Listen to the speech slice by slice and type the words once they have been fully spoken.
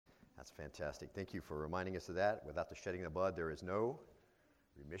That's fantastic. Thank you for reminding us of that. Without the shedding of blood, there is no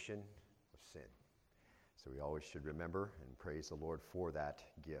remission of sin. So we always should remember and praise the Lord for that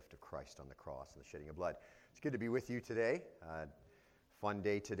gift of Christ on the cross and the shedding of blood. It's good to be with you today. Fun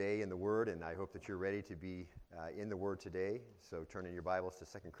day today in the Word, and I hope that you're ready to be in the Word today. So turn in your Bibles to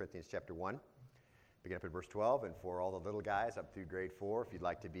 2 Corinthians chapter 1. Begin up at verse 12, and for all the little guys up through grade 4, if you'd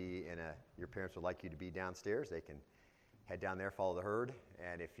like to be your parents would like you to be downstairs, they can head down there, follow the herd,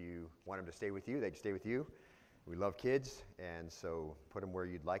 and if you want them to stay with you, they can stay with you. We love kids, and so put them where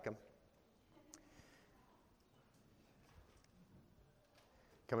you'd like them.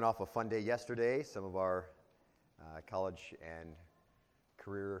 Coming off a fun day yesterday, some of our college and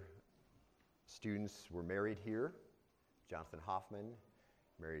career students were married here. Jonathan Hoffman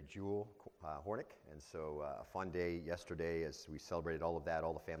married Jewel Hornick, and so a fun day yesterday as we celebrated all of that,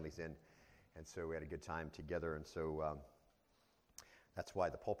 all the families in, and so we had a good time together, and so that's why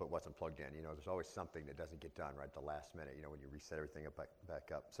the pulpit wasn't plugged in. You know, there's always something that doesn't get done right at the last minute, you know, when you reset everything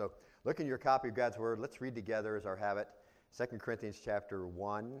back up. So look in your copy of God's Word. Let's read together as our habit, 2 Corinthians chapter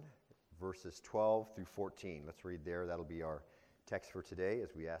 1, verses 12 through 14. Let's read there. That'll be our text for today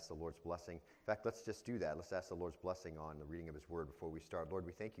as we ask the Lord's blessing. In fact, let's just do that. Let's ask the Lord's blessing on the reading of His Word before we start. Lord,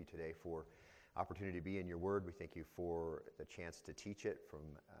 we thank you today for opportunity to be in your Word. We thank you for the chance to teach it from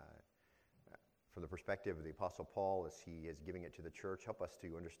the perspective of the Apostle Paul as he is giving it to the church. Help us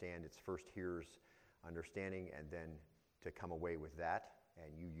to understand its first hearers' understanding and then to come away with that,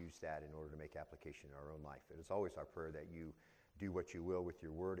 and you use that in order to make application in our own life. It is always our prayer that you do what you will with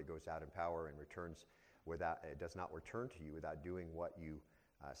your Word. It goes out in power and it does not return to you without doing what you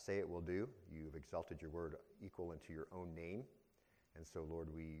say it will do. You've exalted your Word equal unto your own name. And so, Lord,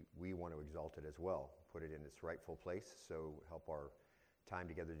 we want to exalt it as well, put it in its rightful place. So help our time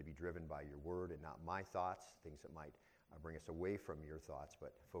together to be driven by your Word and not my thoughts, things that might bring us away from your thoughts,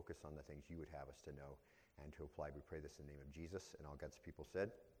 but focus on the things you would have us to know and to apply. We pray this in the name of Jesus, and all God's people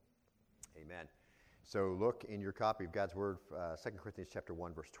said, amen. So look in your copy of God's Word, 2 Corinthians chapter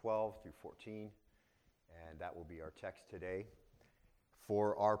 1, verse 12 through 14. And that will be our text today.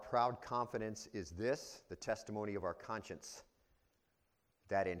 For our proud confidence is this, the testimony of our conscience,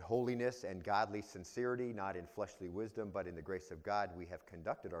 that in holiness and godly sincerity, not in fleshly wisdom, but in the grace of God, we have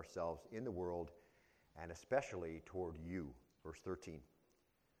conducted ourselves in the world, and especially toward you. Verse 13.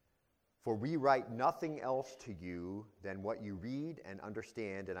 For we write nothing else to you than what you read and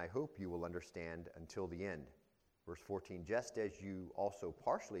understand, and I hope you will understand until the end. Verse 14. Just as you also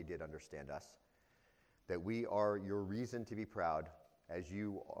partially did understand us, that we are your reason to be proud, as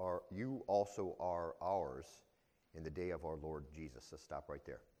you also are ours in the day of our Lord Jesus. Let's stop right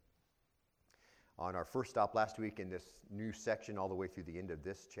there. On our first stop last week in this new section, all the way through the end of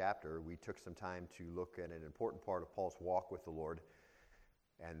this chapter, we took some time to look at an important part of Paul's walk with the Lord,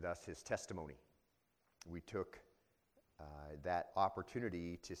 and thus his testimony. We took that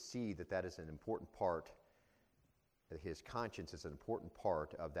opportunity to see that is an important part. His conscience is an important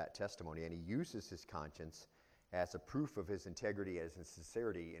part of that testimony, and he uses his conscience as a proof of his integrity, as his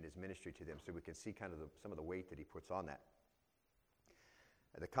sincerity in his ministry to them, so we can see kind of some of the weight that he puts on that.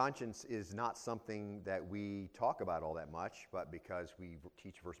 The conscience is not something that we talk about all that much, but because we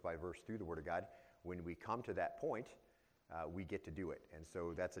teach verse by verse through the Word of God, when we come to that point, we get to do it. And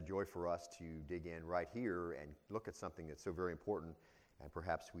so that's a joy for us to dig in right here and look at something that's so very important and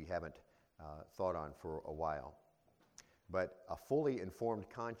perhaps we haven't thought on for a while. But a fully informed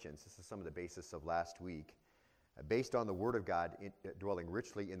conscience, this is some of the basis of last week, based on the Word of God dwelling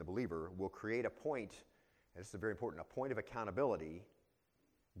richly in the believer, will create a point, and this is very important, a point of accountability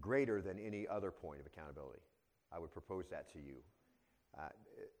greater than any other point of accountability. I would propose that to you.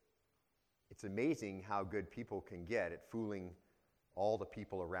 It's amazing how good people can get at fooling all the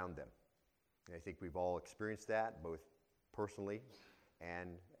people around them. And I think we've all experienced that, both personally and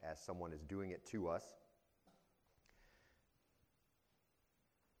as someone is doing it to us.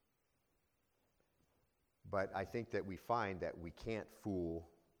 But I think that we find that we can't fool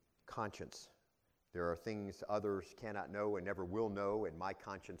conscience. There are things others cannot know and never will know, and my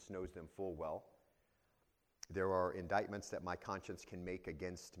conscience knows them full well. There are indictments that my conscience can make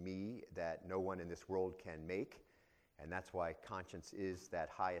against me that no one in this world can make, and that's why conscience is that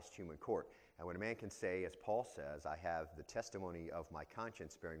highest human court. And when a man can say, as Paul says, I have the testimony of my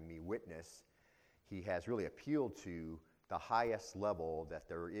conscience bearing me witness, he has really appealed to the highest level that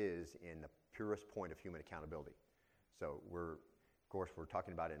there is in the purest point of human accountability. So we're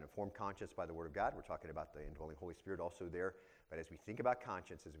talking about an informed conscience by the Word of God. We're talking about the indwelling Holy Spirit also there. But as we think about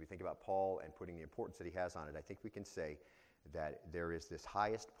conscience, as we think about Paul and putting the importance that he has on it, I think we can say that there is this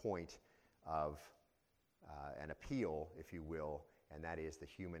highest point of an appeal, if you will, and that is the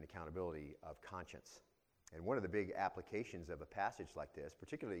human accountability of conscience. And one of the big applications of a passage like this,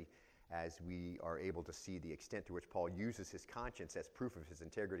 particularly as we are able to see the extent to which Paul uses his conscience as proof of his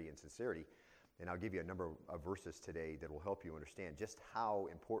integrity and sincerity, and I'll give you a number of verses today that will help you understand just how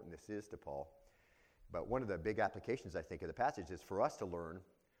important this is to Paul. But one of the big applications, I think, of the passage is for us to learn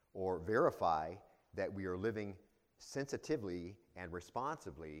or verify that we are living sensitively and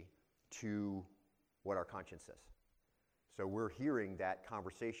responsibly to what our conscience says. So we're hearing that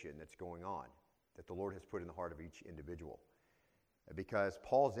conversation that's going on, that the Lord has put in the heart of each individual. Because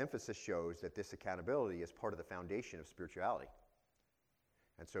Paul's emphasis shows that this accountability is part of the foundation of spirituality.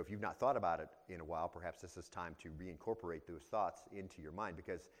 And so if you've not thought about it in a while, perhaps this is time to reincorporate those thoughts into your mind,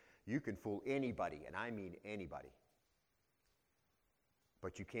 because you can fool anybody, and I mean anybody.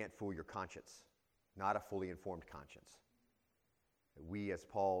 But you can't fool your conscience, not a fully informed conscience. We, as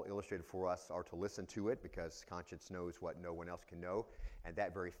Paul illustrated for us, are to listen to it because conscience knows what no one else can know. And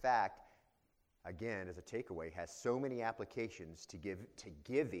that very fact, again, as a takeaway, has so many applications to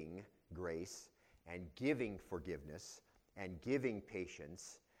giving grace and giving forgiveness and giving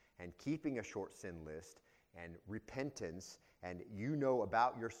patience and keeping a short sin list and repentance. And you know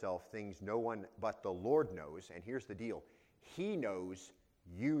about yourself things no one but the Lord knows. And here's the deal. He knows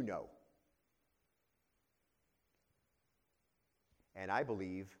you know. And I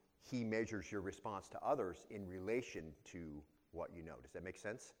believe he measures your response to others in relation to what you know. Does that make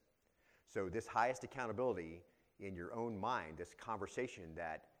sense? So this highest accountability in your own mind, this conversation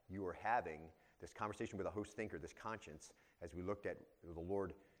that you are having, this conversation with a host thinker, this conscience, as we looked at the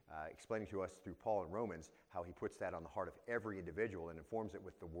Lord explaining to us through Paul in Romans, how he puts that on the heart of every individual and informs it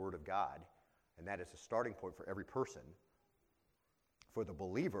with the Word of God. And that is a starting point for every person. For the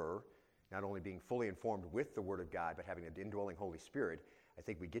believer, not only being fully informed with the Word of God, but having an indwelling Holy Spirit, I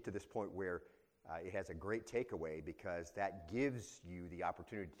think we get to this point where it has a great takeaway, because that gives you the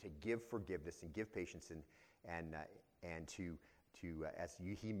opportunity to give forgiveness and give patience and to as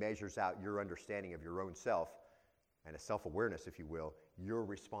he measures out your understanding of your own self and a self-awareness, if you will, your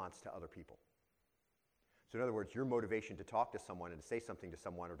response to other people. So in other words, your motivation to talk to someone and to say something to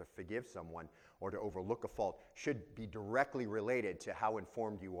someone or to forgive someone or to overlook a fault should be directly related to how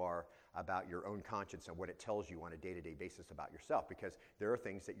informed you are about your own conscience and what it tells you on a day-to-day basis about yourself. Because there are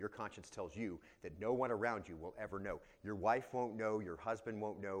things that your conscience tells you that no one around you will ever know. Your wife won't know, your husband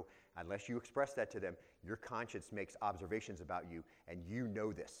won't know, unless you express that to them. Your conscience makes observations about you, and you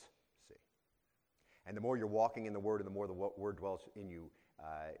know this. See? And the more you're walking in the Word and the more the Word dwells in you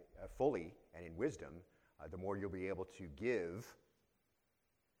fully and in wisdom, the more you'll be able to give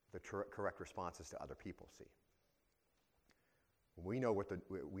the correct responses to other people, see. When we know what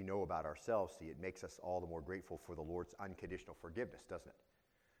we know about ourselves, see, it makes us all the more grateful for the Lord's unconditional forgiveness, doesn't it?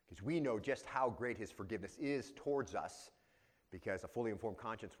 Because we know just how great his forgiveness is towards us, because a fully informed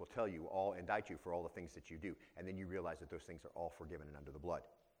conscience will tell you all, indict you for all the things that you do, and then you realize that those things are all forgiven and under the blood.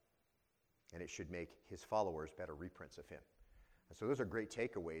 And it should make his followers better reprints of him. And so those are great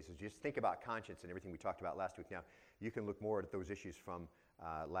takeaways. As you just think about conscience and everything we talked about last week. Now, you can look more at those issues from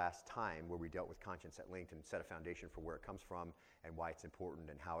last time, where we dealt with conscience at length and set a foundation for where it comes from and why it's important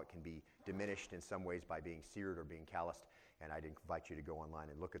and how it can be diminished in some ways by being seared or being calloused. And I'd invite you to go online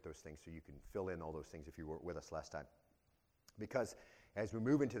and look at those things so you can fill in all those things if you were with us last time. Because as we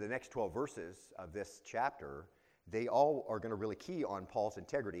move into the next 12 verses of this chapter, they all are going to really key on Paul's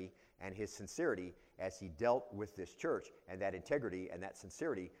integrity and his sincerity as he dealt with this church. And that integrity and that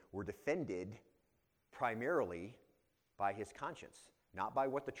sincerity were defended primarily by his conscience, not by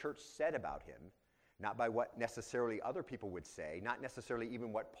what the church said about him, not by what necessarily other people would say, not necessarily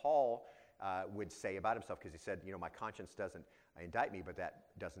even what Paul would say about himself, because he said, my conscience doesn't indict me, but that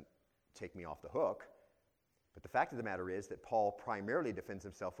doesn't take me off the hook. But the fact of the matter is that Paul primarily defends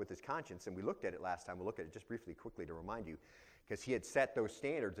himself with his conscience, and we looked at it last time. We'll look at it just briefly, quickly to remind you, because he had set those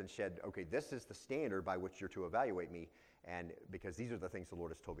standards and said, okay, this is the standard by which you're to evaluate me, and because these are the things the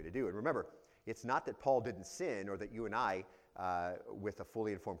Lord has told me to do. And remember, it's not that Paul didn't sin or that you and I, with a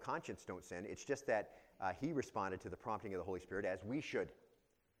fully informed conscience, don't sin. It's just that he responded to the prompting of the Holy Spirit as we should.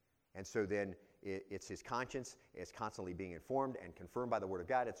 And so then it's his conscience is constantly being informed and confirmed by the Word of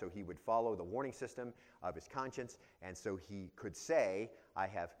God, and so he would follow the warning system of his conscience, and so he could say, I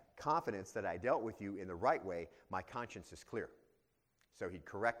have confidence that I dealt with you in the right way. My conscience is clear. So he'd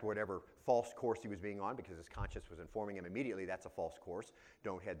correct whatever false course he was being on, because his conscience was informing him immediately, that's a false course.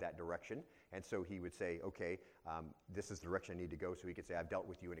 Don't head that direction. And so he would say, okay, this is the direction I need to go. So he could say, I've dealt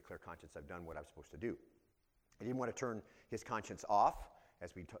with you in a clear conscience. I've done what I'm supposed to do. He didn't want to turn his conscience off,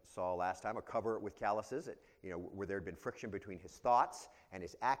 as we saw last time, or cover it with calluses, where there had been friction between his thoughts and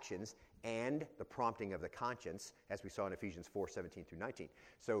his actions and the prompting of the conscience, as we saw in Ephesians 4:17 through 19.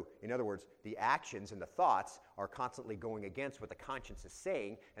 So, in other words, the actions and the thoughts are constantly going against what the conscience is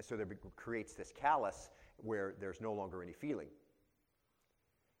saying, and so there creates this callous where there's no longer any feeling.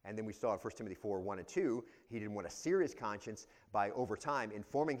 And then we saw in 1 Timothy 4:1 and 2, he didn't want to sear his conscience by, over time,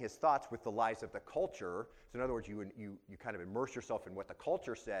 informing his thoughts with the lies of the culture. So in other words, you kind of immerse yourself in what the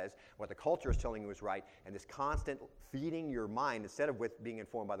culture says, what the culture is telling you is right, and this constant feeding your mind, instead of with being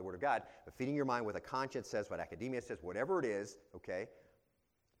informed by the Word of God, but feeding your mind what the conscience says, what academia says, whatever it is, okay?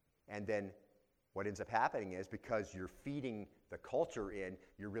 And then what ends up happening is, because you're feeding the culture in,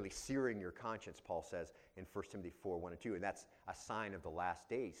 you're really searing your conscience, Paul says in 1 Timothy 4:1 and 2. And that's a sign of the last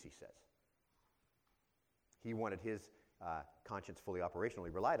days, he says. He wanted his conscience fully operational.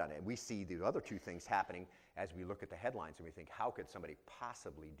 He relied on it. And we see the other two things happening as we look at the headlines and we think, how could somebody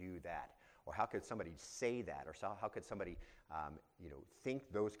possibly do that? Or how could somebody say that? Or how could somebody think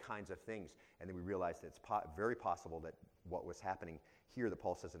those kinds of things? And then we realize that it's very possible that what was happening here, that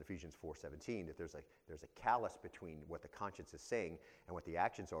Paul says in Ephesians 4:17, that there's a callus between what the conscience is saying and what the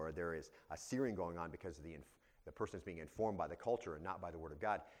actions are. There is a searing going on because of the person is being informed by the culture and not by the Word of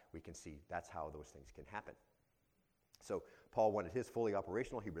God. We can see that's how those things can happen. So Paul wanted his fully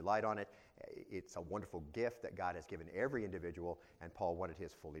operational. He relied on it. It's a wonderful gift that God has given every individual, and Paul wanted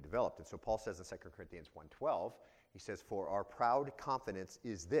his fully developed. And so Paul says in 2 Corinthians 1:12, he says, "For our proud confidence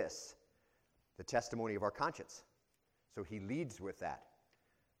is this, the testimony of our conscience." So he leads with that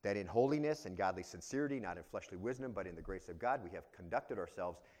in holiness and godly sincerity, not in fleshly wisdom, but in the grace of God, we have conducted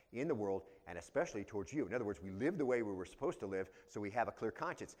ourselves in the world, and especially towards you. In other words, we live the way we were supposed to live, so we have a clear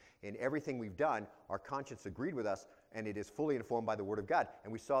conscience. In everything we've done, our conscience agreed with us, and it is fully informed by the Word of God.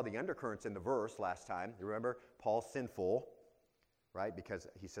 And we saw the undercurrents in the verse last time. You remember? Paul's sinful, right? Because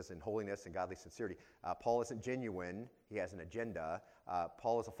he says in holiness and godly sincerity. Paul isn't genuine. He has an agenda.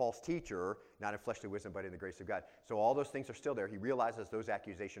 Paul is a false teacher, not in fleshly wisdom, but in the grace of God. So all those things are still there. He realizes those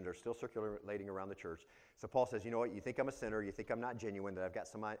accusations are still circulating around the church. So Paul says, you know what? You think I'm a sinner. You think I'm not genuine, that I've got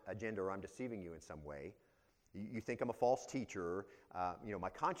some agenda, or I'm deceiving you in some way. You think I'm a false teacher. My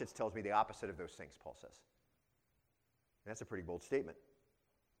conscience tells me the opposite of those things, Paul says. And that's a pretty bold statement.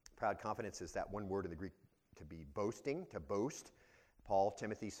 Proud confidence is that one word in the Greek, to be boasting, to boast. Paul,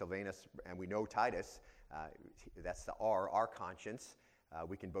 Timothy, Silvanus, and we know Titus, that's the our conscience.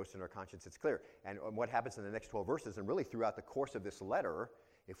 We can boast in our conscience, it's clear. And what happens in the next 12 verses, and really throughout the course of this letter,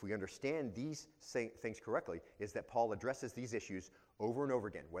 if we understand these things correctly, is that Paul addresses these issues over and over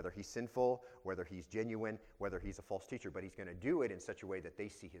again, whether he's sinful, whether he's genuine, whether he's a false teacher, but he's going to do it in such a way that they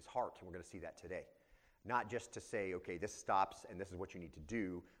see his heart, and we're going to see that today. Not just to say, okay, this stops and this is what you need to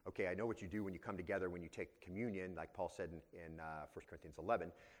do. Okay, I know what you do when you come together, when you take communion, like Paul said in 1 Corinthians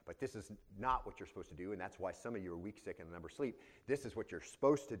 11, but this is not what you're supposed to do, and that's why some of you are weak, sick, and a number sleep. This is what you're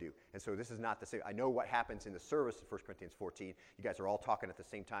supposed to do. And so this is not the same. I know what happens in the service in 1 Corinthians 14. You guys are all talking at the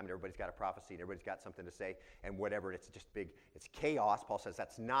same time, and everybody's got a prophecy, and everybody's got something to say, and whatever, and it's just big, it's chaos. Paul says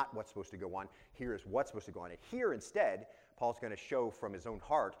that's not what's supposed to go on. Here is what's supposed to go on. And here instead, Paul's going to show from his own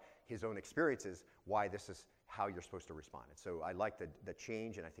heart, his own experiences, why this is how you're supposed to respond. And so I like the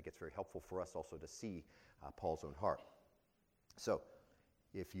change, and I think it's very helpful for us also to see Paul's own heart. So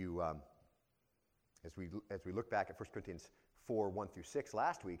if you, as we look back at 1 Corinthians 4:1-6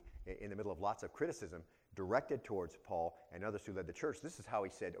 last week, in the middle of lots of criticism directed towards Paul and others who led the church, this is how he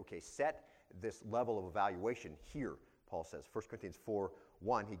said, okay, set this level of evaluation here, Paul says. 1 Corinthians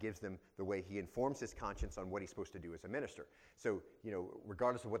 4:1, he gives them the way he informs his conscience on what he's supposed to do as a minister. So,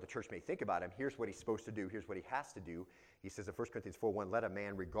 regardless of what the church may think about him, here's what he's supposed to do, here's what he has to do. He says in 1 Corinthians 4:1, let a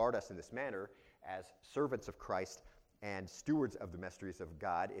man regard us in this manner as servants of Christ and stewards of the mysteries of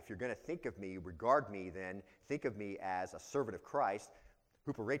God. If you're going to think of me, regard me, then think of me as a servant of Christ,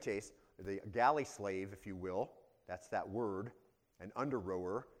 huperetes, the galley slave, if you will. That's that word. An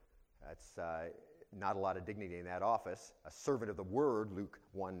under-rower. That's not a lot of dignity in that office. A servant of the word, Luke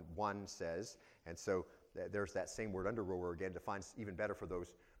 1:1 says. And so there's that same word, under-rower, again, defines even better for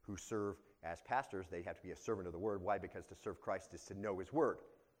those who serve as pastors. They have to be a servant of the word. Why? Because to serve Christ is to know his word.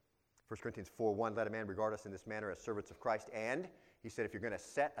 1 Corinthians 4:1, let a man regard us in this manner as servants of Christ. And he said, if you're going to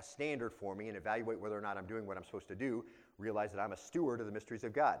set a standard for me and evaluate whether or not I'm doing what I'm supposed to do, realize that I'm a steward of the mysteries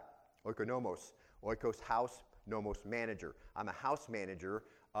of God. Oikonomos, oikos, house, nomos, manager. I'm a house manager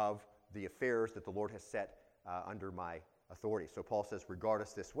of the affairs that the Lord has set under my authority. So Paul says, regard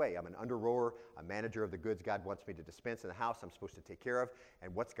us this way. I'm an under-rower, a manager of the goods God wants me to dispense in the house I'm supposed to take care of.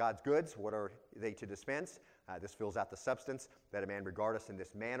 And what's God's goods? What are they to dispense? This fills out the substance. Let a man regard us in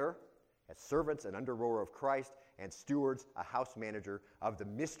this manner as servants and under-rower of Christ, and stewards, a house manager of the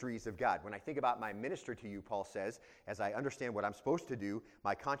mysteries of God. When I think about my ministry to you, Paul says, as I understand what I'm supposed to do,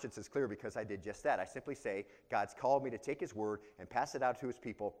 my conscience is clear because I did just that. I simply say, God's called me to take his word and pass it out to his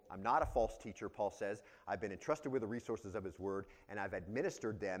people. I'm not a false teacher, Paul says. I've been entrusted with the resources of his word, and I've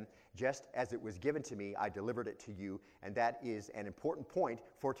administered them just as it was given to me. I delivered it to you, and that is an important point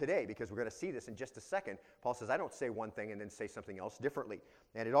for today because we're going to see this in just a second. Paul says, I don't say one thing and then say something else differently.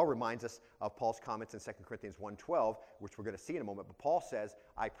 And it all reminds us of Paul's comments in 2 Corinthians 1:12, which we're going to see in a moment. But Paul says,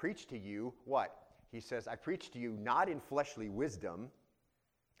 I preach to you what? He says, I preach to you not in fleshly wisdom,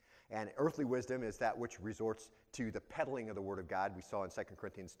 and earthly wisdom is that which resorts to the peddling of the word of God. We saw in 2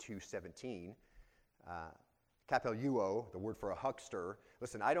 Corinthians 2:17. Kapeleuo, the word for a huckster.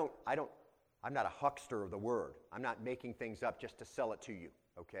 Listen, I'm not a huckster of the word. I'm not making things up just to sell it to you,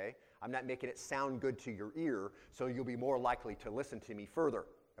 okay? I'm not making it sound good to your ear so you'll be more likely to listen to me further,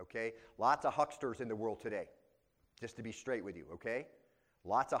 okay? Lots of hucksters in the world today, just to be straight with you, okay?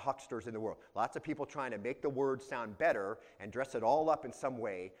 Lots of hucksters in the world. Lots of people trying to make the word sound better and dress it all up in some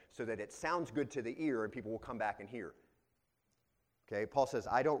way so that it sounds good to the ear and people will come back and hear. Okay, Paul says,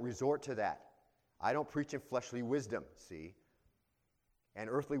 I don't resort to that. I don't preach in fleshly wisdom, see? And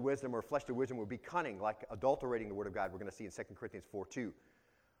earthly wisdom or fleshly wisdom would be cunning, like adulterating the word of God. We're going to see in 2 Corinthians 4:2.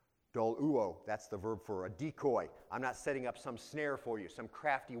 Doluo, that's the verb for a decoy. I'm not setting up some snare for you, some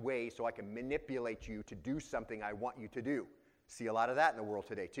crafty way so I can manipulate you to do something I want you to do. See a lot of that in the world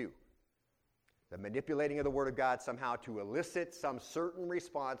today too. The manipulating of the word of God somehow to elicit some certain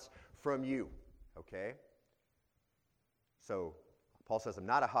response from you, okay? So Paul says, I'm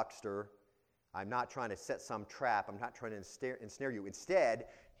not a huckster. I'm not trying to set some trap. I'm not trying to ensnare you. Instead,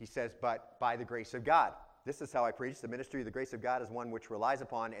 he says, but by the grace of God. This is how I preach. The ministry of the grace of God is one which relies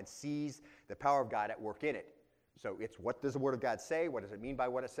upon and sees the power of God at work in it. So it's what does the word of God say? What does it mean by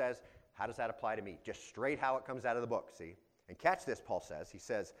what it says? How does that apply to me? Just straight how it comes out of the book, see? And catch this, Paul says. He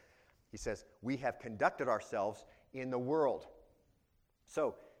says, we have conducted ourselves in the world.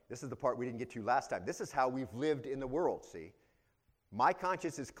 So this is the part we didn't get to last time. This is how we've lived in the world, see? My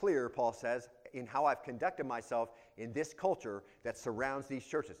conscience is clear, Paul says, in how I've conducted myself in this culture that surrounds these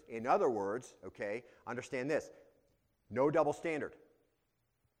churches. In other words, okay, understand this, no double standard.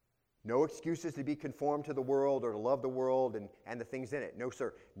 No excuses to be conformed to the world or to love the world and the things in it. No,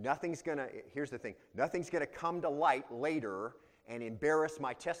 sir. Here's the thing, nothing's going to come to light later and embarrass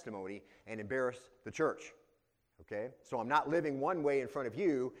my testimony and embarrass the church. Okay? So I'm not living one way in front of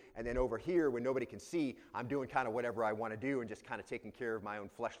you, and then over here when nobody can see, I'm doing kind of whatever I want to do and just kind of taking care of my own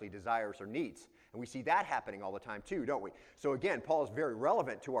fleshly desires or needs. And we see that happening all the time too, don't we? So again, Paul is very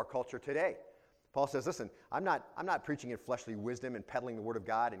relevant to our culture today. Paul says, listen, I'm not preaching in fleshly wisdom and peddling the word of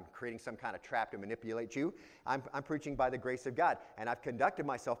God and creating some kind of trap to manipulate you. I'm preaching by the grace of God. And I've conducted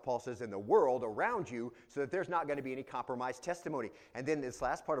myself, Paul says, in the world around you so that there's not going to be any compromised testimony. And then this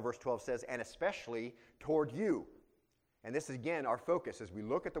last part of verse 12 says, and especially toward you. And this is, again, our focus. As we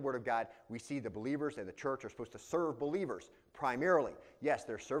look at the word of God, we see the believers and the church are supposed to serve believers primarily. Yes,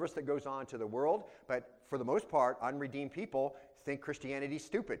 there's service that goes on to the world, but for the most part, unredeemed people think Christianity's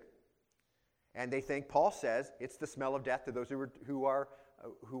stupid. And they think, Paul says, it's the smell of death to those who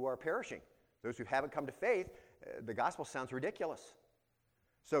are perishing. Those who haven't come to faith, the gospel sounds ridiculous.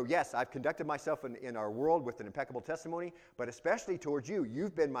 So yes, I've conducted myself in our world with an impeccable testimony, but especially towards you.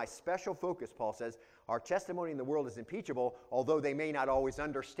 You've been my special focus, Paul says. Our testimony in the world is impeachable, although they may not always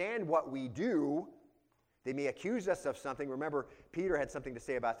understand what we do. They may accuse us of something. Remember, Peter had something to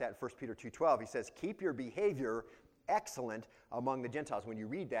say about that in 1 Peter 2:12. He says, keep your behavior excellent among the Gentiles. When you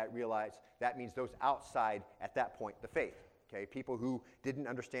read that, realize that means those outside, at that point, the faith. Okay, people who didn't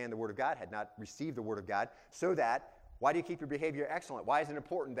understand the Word of God, had not received the Word of God, so that, why do you keep your behavior excellent? Why is it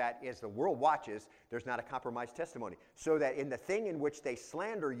important that as the world watches, there's not a compromised testimony? So that in the thing in which they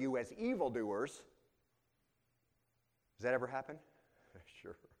slander you as evildoers, does that ever happen?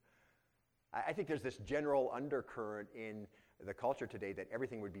 Sure. I think there's this general undercurrent in the culture today that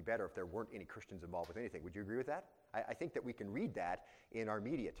everything would be better if there weren't any Christians involved with anything. Would you agree with that? I think that we can read that in our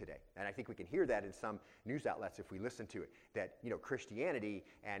media today. And I think we can hear that in some news outlets if we listen to it. That, Christianity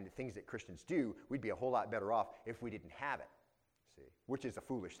and things that Christians do, we'd be a whole lot better off if we didn't have it. See, which is a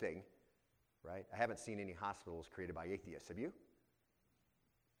foolish thing, right? I haven't seen any hospitals created by atheists. Have you?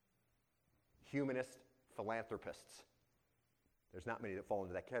 Humanist philanthropists. There's not many that fall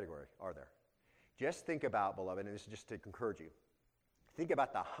into that category, are there? Just think about, beloved, and this is just to encourage you, think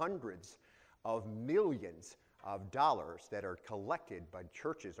about the hundreds of millions of dollars that are collected by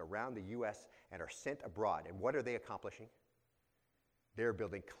churches around the U.S. and are sent abroad. And what are they accomplishing? They're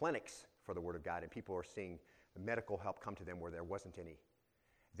building clinics for the Word of God, and people are seeing medical help come to them where there wasn't any.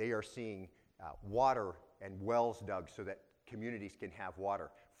 They are seeing water and wells dug so that communities can have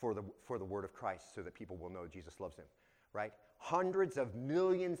water for the word of Christ so that people will know Jesus loves them, right? Hundreds of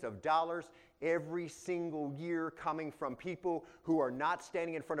millions of dollars every single year coming from people who are not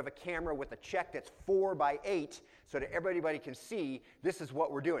standing in front of a camera with a check that's 4 by 8 so that everybody can see this is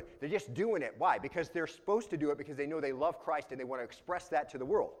what we're doing. They're just doing it. Why? Because they're supposed to do it because they know they love Christ and they want to express that to the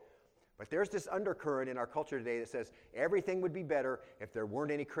world. But there's this undercurrent in our culture today that says everything would be better if there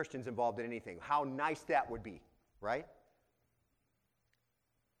weren't any Christians involved in anything. How nice that would be, right?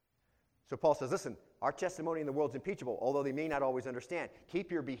 So Paul says, listen, our testimony in the world's impeachable, although they may not always understand.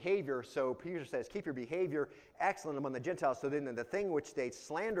 Keep your behavior, so Peter says, keep your behavior excellent among the Gentiles, so then in the thing which they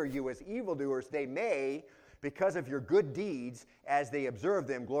slander you as evildoers, they may, because of your good deeds, as they observe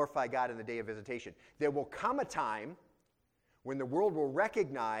them, glorify God in the day of visitation. There will come a time when the world will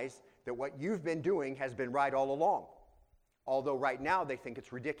recognize that what you've been doing has been right all along, although right now they think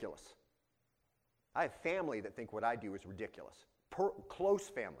it's ridiculous. I have family that think what I do is ridiculous, close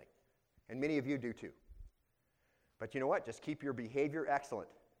family. And many of you do too. But you know what? Just keep your behavior excellent.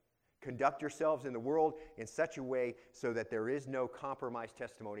 Conduct yourselves in the world in such a way so that there is no compromised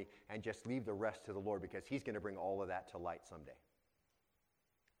testimony, and just leave the rest to the Lord because He's going to bring all of that to light someday.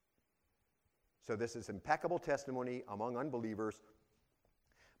 So this is impeccable testimony among unbelievers.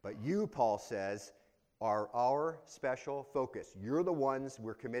 But you, Paul says, are our special focus. You're the ones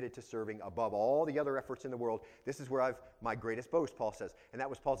we're committed to serving above all the other efforts in the world. This is where I've my greatest boast, Paul says. And that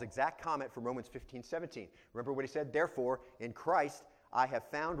was Paul's exact comment from Romans 15:17. Remember what he said? Therefore, in Christ, I have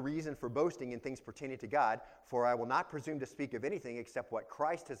found reason for boasting in things pertaining to God, for I will not presume to speak of anything except what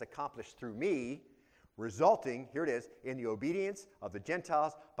Christ has accomplished through me, resulting, here it is, in the obedience of the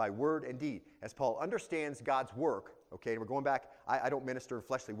Gentiles by word and deed. As Paul understands God's work, okay, and we're going back, I don't minister in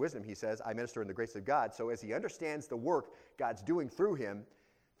fleshly wisdom, he says, I minister in the grace of God. So as he understands the work God's doing through him,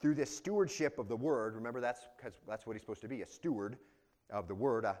 through this stewardship of the word, remember that's what he's supposed to be, a steward of the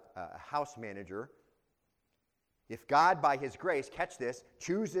word, a house manager. If God, by his grace, catch this,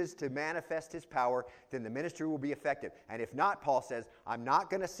 chooses to manifest his power, then the ministry will be effective. And if not, Paul says, I'm not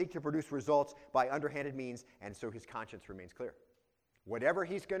going to seek to produce results by underhanded means, and so his conscience remains clear. Whatever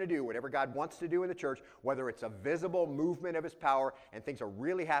he's going to do, whatever God wants to do in the church, whether it's a visible movement of his power and things are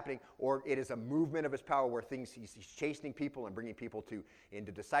really happening, or it is a movement of his power where he's chastening people and bringing people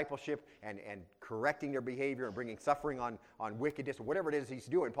into discipleship and correcting their behavior and bringing suffering on wickedness, or whatever it is he's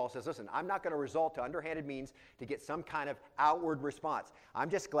doing, Paul says, listen, I'm not going to resort to underhanded means to get some kind of outward response. I'm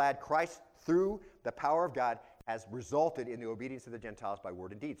just glad Christ, through the power of God, has resulted in the obedience of the Gentiles by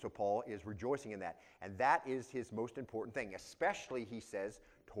word and deed. So Paul is rejoicing in that. And that is his most important thing, especially, he says,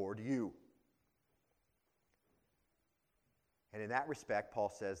 toward you. And in that respect, Paul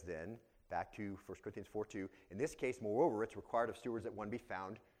says then, back to 1 Corinthians 4:2, in this case, moreover, it's required of stewards that one be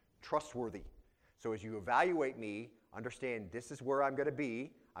found trustworthy. So as you evaluate me, understand this is where I'm going to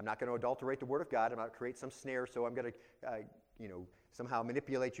be. I'm not going to adulterate the word of God. I'm not going to create some snare, so I'm going to, somehow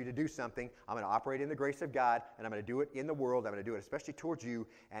manipulate you to do something. I'm going to operate in the grace of God, and I'm going to do it in the world. I'm going to do it especially towards you,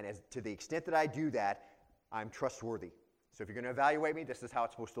 and to the extent that I do that, I'm trustworthy. So if you're going to evaluate me, this is how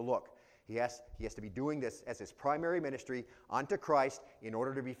it's supposed to look. He has to be doing this as his primary ministry unto Christ in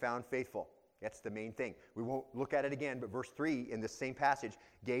order to be found faithful. That's the main thing. We won't look at it again, but verse 3 in this same passage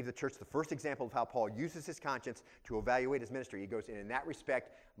gave the church the first example of how Paul uses his conscience to evaluate his ministry. He goes, and in that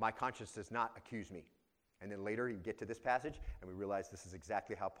respect, my conscience does not accuse me. And then later you get to this passage, and we realize this is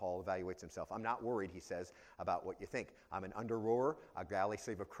exactly how Paul evaluates himself. I'm not worried, he says, about what you think. I'm an under-rower, a galley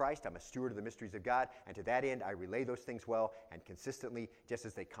slave of Christ. I'm a steward of the mysteries of God, and to that end I relay those things well and consistently, just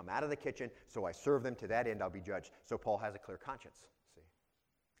as they come out of the kitchen, so I serve them. To that end I'll be judged. So Paul has a clear conscience. See?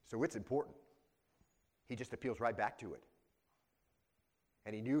 So it's important. He just appeals right back to it.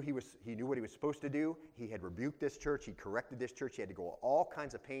 And he knew what he was supposed to do. He had rebuked this church. He corrected this church. He had to go all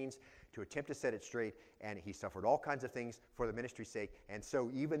kinds of pains to attempt to set it straight. And he suffered all kinds of things for the ministry's sake. And so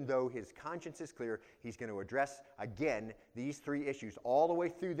even though his conscience is clear, he's going to address again these three issues all the way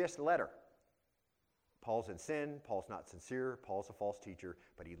through this letter. Paul's in sin. Paul's not sincere. Paul's a false teacher.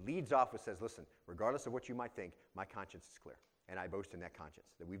 But he leads off and says, listen, regardless of what you might think, my conscience is clear. And I boast in that conscience,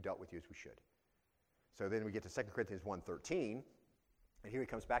 that we've dealt with you as we should. So then we get to 2 Corinthians 1:13. And here he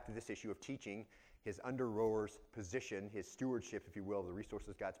comes back to this issue of teaching his under-rower's position, his stewardship, if you will, of the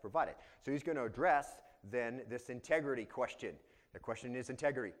resources God's provided. So he's going to address then this integrity question. The question is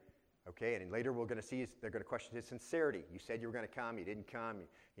integrity. Okay, and later we're going to see they're going to question his sincerity. You said you were going to come, you didn't come.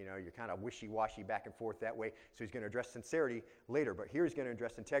 You're kind of wishy-washy back and forth that way. So he's going to address sincerity later, but here he's going to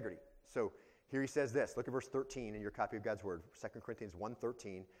address integrity. So here he says this. Look at verse 13 in your copy of God's Word, 2 Corinthians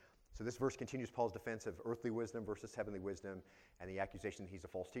 1:13. So this verse continues Paul's defense of earthly wisdom versus heavenly wisdom and the accusation that he's a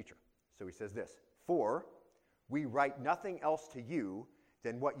false teacher. So he says this, "For we write nothing else to you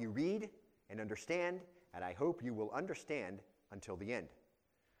than what you read and understand, and I hope you will understand until the end."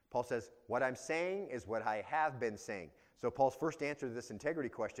 Paul says, what I'm saying is what I have been saying. So Paul's first answer to this integrity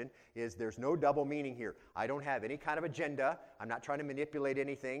question is there's no double meaning here. I don't have any kind of agenda. I'm not trying to manipulate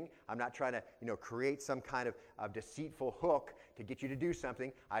anything. I'm not trying to create some kind of deceitful hook to get you to do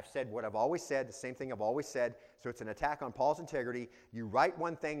something. I've said what I've always said, the same thing I've always said. So it's an attack on Paul's integrity. You write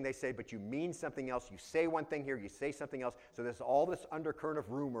one thing, they say, but you mean something else. You say one thing here, you say something else. So there's all this undercurrent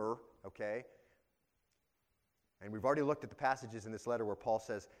of rumor, okay? And we've already looked at the passages in this letter where Paul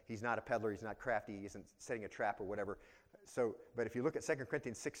says he's not a peddler, he's not crafty, he isn't setting a trap or whatever. So, but if you look at 2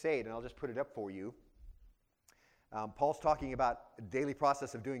 Corinthians 6:8, and I'll just put it up for you, Paul's talking about the daily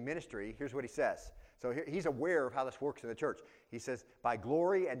process of doing ministry. Here's what he says. So he's aware of how this works in the church. He says, by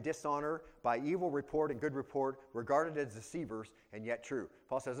glory and dishonor, by evil report and good report, regarded as deceivers and yet true.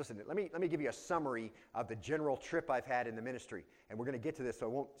 Paul says, listen, let me give you a summary of the general trip I've had in the ministry. And we're going to get to this, so I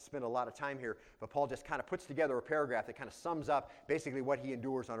won't spend a lot of time here. But Paul just kind of puts together a paragraph that kind of sums up basically what he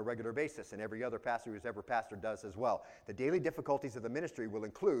endures on a regular basis. And every other pastor who's ever pastored does as well. The daily difficulties of the ministry will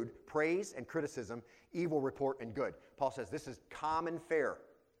include praise and criticism, evil report and good. Paul says this is common fare.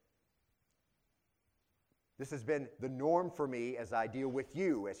 This has been the norm for me as I deal with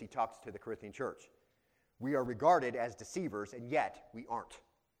you, as he talks to the Corinthian church. We are regarded as deceivers, and yet we aren't.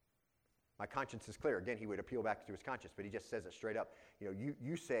 My conscience is clear. Again, he would appeal back to his conscience, but he just says it straight up.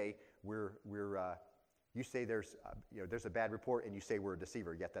 You say you say there's a bad report, and you say we're a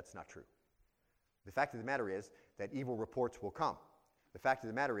deceiver. Yet that's not true. The fact of the matter is that evil reports will come. The fact of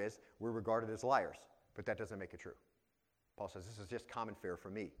the matter is we're regarded as liars, but that doesn't make it true. Paul says this is just common fare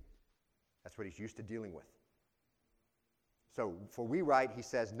for me. That's what he's used to dealing with. So, for we write, he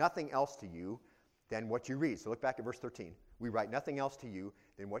says, nothing else to you than what you read. So look back at verse 13. We write nothing else to you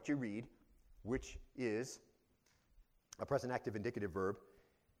than what you read, which is a present active indicative verb,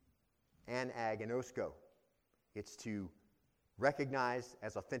 anagnosko. It's to recognize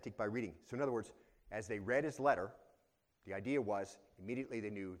as authentic by reading. So in other words, as they read his letter, the idea was immediately they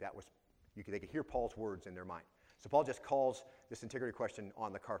knew that was, they could hear Paul's words in their mind. So Paul just calls this integrity question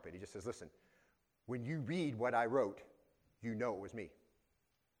on the carpet. He just says, listen, when you read what I wrote, you know it was me.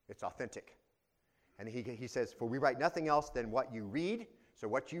 It's authentic. And he says, for we write nothing else than what you read. So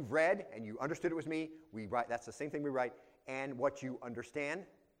what you've read and you understood it was me, we write. That's the same thing we write. And what you understand,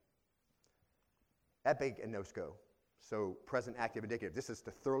 epignosko. So present active indicative. This is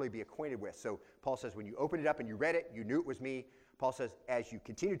to thoroughly be acquainted with. So Paul says, when you opened it up and you read it, you knew it was me. Paul says, as you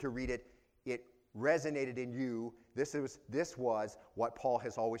continue to read it, it resonated in you. This was what Paul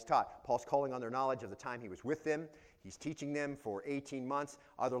has always taught. Paul's calling on their knowledge of the time he was with them. He's teaching them for 18 months.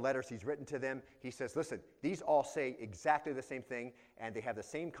 Other letters he's written to them. He says, listen, these all say exactly the same thing, and they have the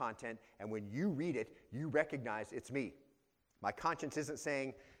same content, and when you read it, you recognize it's me. My conscience isn't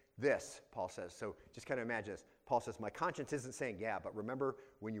saying this, Paul says. So just kind of imagine this. Paul says, my conscience isn't saying, yeah, but remember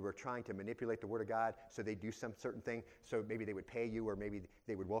when you were trying to manipulate the Word of God so they do some certain thing, so maybe they would pay you or maybe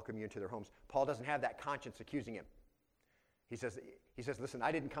they would welcome you into their homes. Paul doesn't have that conscience accusing him. He says, listen,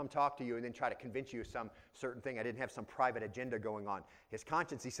 I didn't come talk to you and then try to convince you of some certain thing. I didn't have some private agenda going on. His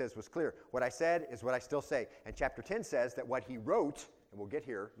conscience, he says, was clear. What I said is what I still say. And chapter 10 says that what he wrote, and we'll get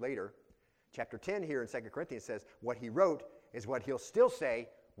here later, chapter 10 here in 2 Corinthians says what he wrote is what he'll still say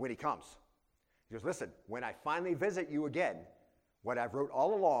when he comes. He goes, listen, when I finally visit you again, what I've wrote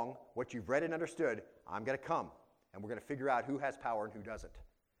all along, what you've read and understood, I'm going to come, and we're going to figure out who has power and who doesn't.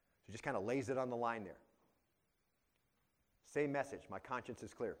 So he just kind of lays it on the line there. Same message. My conscience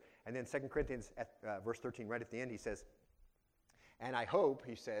is clear. And then 2 Corinthians verse 13, right at the end, he says, and I hope,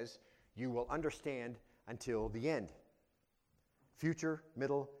 he says, you will understand until the end. Future,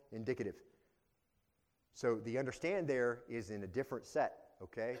 middle, indicative. So the understand there is in a different set,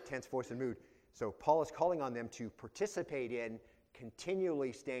 okay? Tense, voice, and mood. So Paul is calling on them to participate in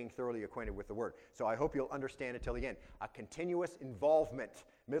continually staying thoroughly acquainted with the Word. So I hope you'll understand until the end. A continuous involvement.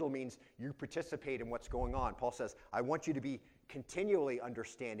 Middle means you participate in what's going on. Paul says, I want you to be continually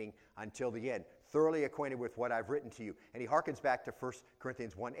understanding until the end, thoroughly acquainted with what I've written to you. And he harkens back to 1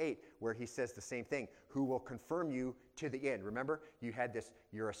 Corinthians 1:8, where he says the same thing, who will confirm you to the end. Remember, you had this,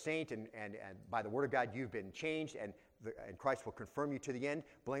 you're a saint, and by the Word of God you've been changed, and Christ will confirm you to the end,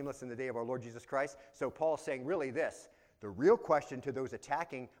 blameless in the day of our Lord Jesus Christ. So Paul is saying really this, the real question to those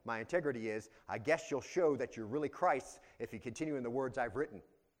attacking my integrity is, I guess you'll show that you're really Christ's if you continue in the words I've written.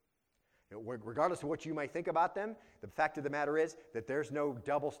 Regardless of what you might think about them, the fact of the matter is that there's no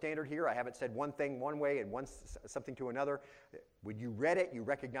double standard here. I haven't said one thing one way and something to another. When you read it, you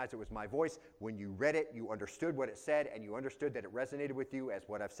recognized it was my voice. When you read it, you understood what it said, and you understood that it resonated with you as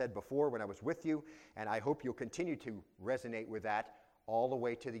what I've said before when I was with you. And I hope you'll continue to resonate with that all the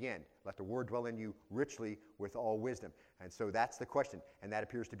way to the end. Let the word dwell in you richly with all wisdom. And so that's the question, and that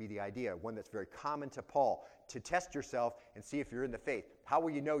appears to be the idea, one that's very common to Paul, to test yourself and see if you're in the faith. How will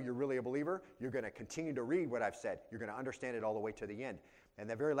you know you're really a believer? You're going to continue to read what I've said. You're going to understand it all the way to the end. And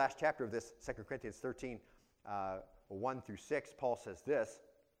the very last chapter of this, 2 Corinthians 13, 1 through 6, Paul says this,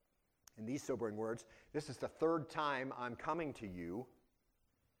 in these sobering words, "This is the third time I'm coming to you.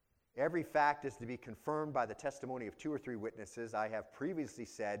 Every fact is to be confirmed by the testimony of 2 or 3 witnesses. I have previously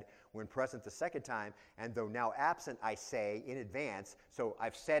said when present the second time, and though now absent, I say in advance." So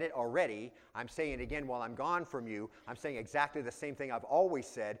I've said it already. I'm saying it again while I'm gone from you. I'm saying exactly the same thing I've always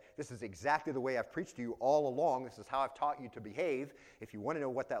said. This is exactly the way I've preached to you all along. This is how I've taught you to behave. If you want to know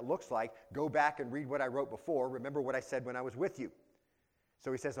what that looks like, go back and read what I wrote before. Remember what I said when I was with you.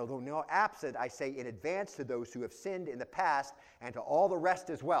 So he says, although now absent, I say in advance to those who have sinned in the past and to all the rest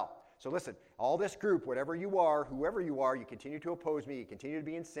as well. So listen, all this group, whatever you are, whoever you are, you continue to oppose me, you continue to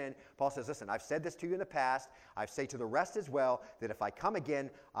be in sin. Paul says, listen, I've said this to you in the past. I say to the rest as well, that if I come again,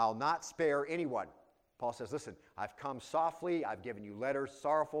 I'll not spare anyone. Paul says, listen, I've come softly. I've given you letters,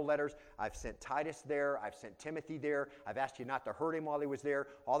 sorrowful letters. I've sent Titus there. I've sent Timothy there. I've asked you not to hurt him while he was there.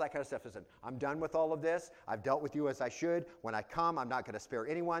 All that kind of stuff. Listen, I'm done with all of this. I've dealt with you as I should. When I come, I'm not going to spare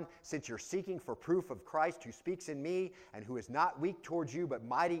anyone. Since you're seeking for proof of Christ who speaks in me and who is not weak towards you but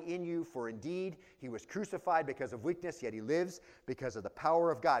mighty in you, for indeed he was crucified because of weakness, yet he lives because of the power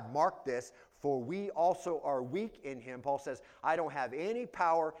of God. Mark this. For we also are weak in him. Paul says, I don't have any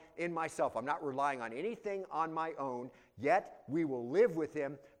power in myself. I'm not relying on anything on my own, yet we will live with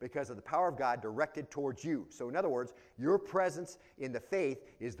him because of the power of God directed towards you. So in other words, your presence in the faith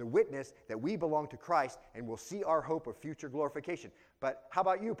is the witness that we belong to Christ and will see our hope of future glorification. But how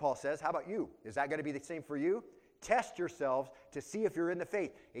about you, Paul says? How about you? Is that going to be the same for you? Test yourselves to see if you're in the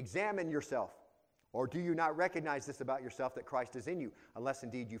faith. Examine yourself. Or do you not recognize this about yourself, that Christ is in you, unless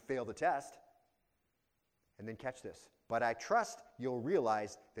indeed you fail the test? And then catch this. But I trust you'll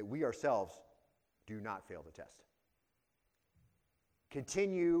realize that we ourselves do not fail the test.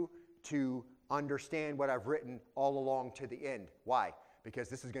 Continue to understand what I've written all along to the end. Why? Because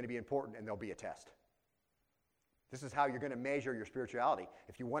this is going to be important and there'll be a test. This is how you're going to measure your spirituality.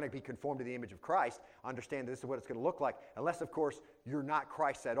 If you want to be conformed to the image of Christ, understand this is what it's going to look like. Unless, of course, you're not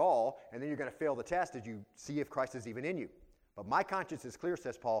Christ at all, and then you're going to fail the test as you see if Christ is even in you. But my conscience is clear,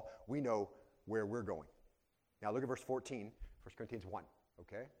 says Paul. We know where we're going. Now look at verse 14, 1 Corinthians 1,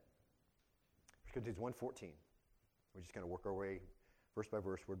 okay? 1 Corinthians 1:14. We're just going to work our way verse by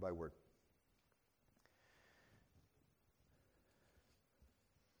verse, word by word.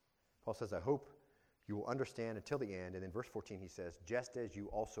 Paul says, I hope you will understand until the end. And then verse 14 he says, just as you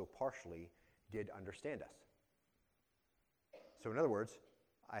also partially did understand us. So in other words,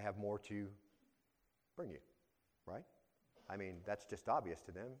 I have more to bring you, right? I mean, that's just obvious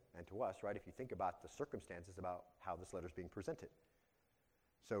to them and to us, right? If you think about the circumstances about how this letter is being presented.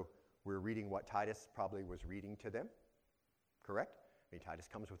 So we're reading what Titus probably was reading to them, correct? I mean, Titus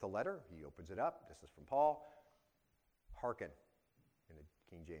comes with a letter. He opens it up. This is from Paul. Hearken in the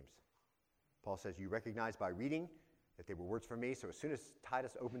King James. Paul says, you recognize by reading that they were words from me. So as soon as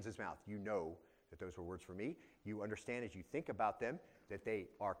Titus opens his mouth, you know that those were words from me. You understand as you think about them that they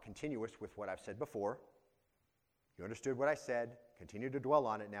are continuous with what I've said before. You understood what I said, continue to dwell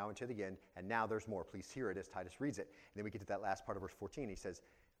on it now until the end, and now there's more. Please hear it as Titus reads it. And then we get to that last part of verse 14. He says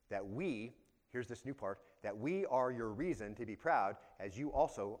that we, here's this new part, that we are your reason to be proud, as you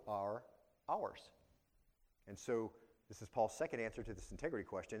also are ours. And so this is Paul's second answer to this integrity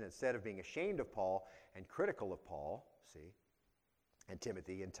question. Instead of being ashamed of Paul and critical of Paul, see, and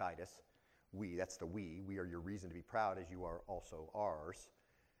Timothy and Titus, that's the we are your reason to be proud, as you are also ours.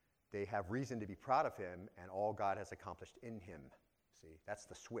 They have reason to be proud of him and all God has accomplished in him. See, that's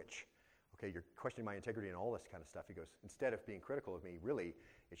the switch. Okay, you're questioning my integrity and all this kind of stuff. He goes, instead of being critical of me, really,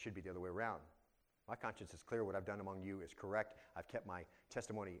 it should be the other way around. My conscience is clear. What I've done among you is correct. I've kept my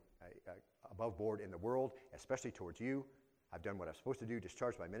testimony above board in the world, especially towards you. I've done what I'm supposed to do,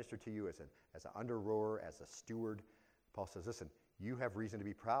 discharged my minister to you as an under-rower, as a steward. Paul says, listen, you have reason to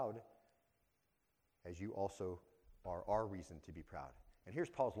be proud, as you also are our reason to be proud. And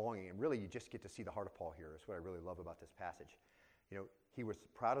here's Paul's longing, and really you just get to see the heart of Paul here. That's what I really love about this passage. You know, he was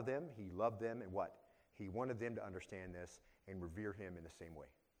proud of them, he loved them, and what? He wanted them to understand this and revere him in the same way.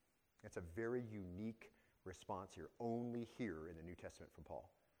 It's a very unique response here, only here in the New Testament from Paul.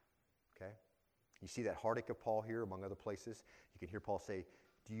 okay? You see that heartache of Paul here, among other places. You can hear Paul say,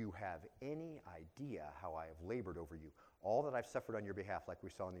 do you have any idea how I have labored over you? All that I've suffered on your behalf, like we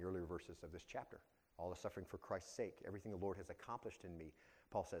saw in the earlier verses of this chapter. All the suffering for Christ's sake, everything the Lord has accomplished in me.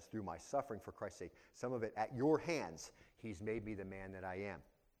 Paul says, through my suffering for Christ's sake, some of it at your hands, he's made me the man that I am.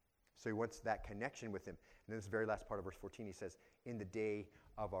 So he wants that connection with him. And then this very last part of verse 14, he says, in the day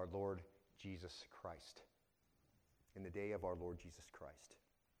of our Lord Jesus Christ. In the day of our Lord Jesus Christ.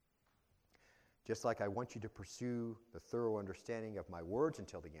 Just like I want you to pursue the thorough understanding of my words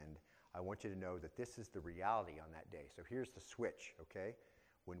until the end, I want you to know that this is the reality on that day. So here's the switch, okay?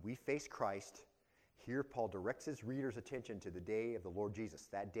 When we face Christ, here Paul directs his readers' attention to the day of the Lord Jesus.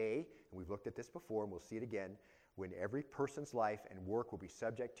 That day, and we've looked at this before and we'll see it again, when every person's life and work will be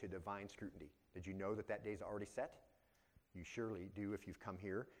subject to divine scrutiny. Did you know that that day's already set? You surely do if you've come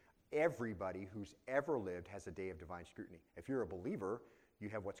here. Everybody who's ever lived has a day of divine scrutiny. If you're a believer, you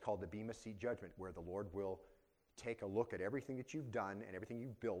have what's called the Bema Seat Judgment, where the Lord will take a look at everything that you've done and everything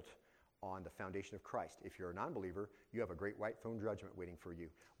you've built on the foundation of Christ. If you're a non-believer, you have a great white throne judgment waiting for you,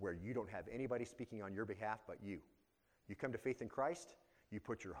 where you don't have anybody speaking on your behalf but you. You come to faith in Christ, you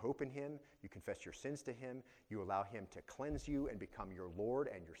put your hope in him, you confess your sins to him, you allow him to cleanse you and become your Lord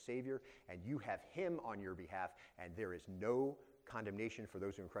and your Savior, and you have him on your behalf, and there is no condemnation for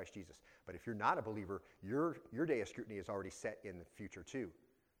those who are in Christ Jesus. But if you're not a believer, your day of scrutiny is already set in the future too.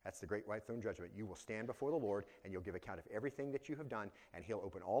 That's the great white throne judgment. You will stand before the Lord, and you'll give account of everything that you have done, and he'll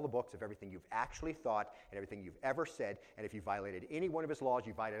open all the books of everything you've actually thought and everything you've ever said, and if you violated any one of his laws,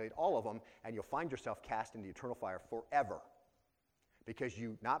 you violated all of them, and you'll find yourself cast into the eternal fire forever.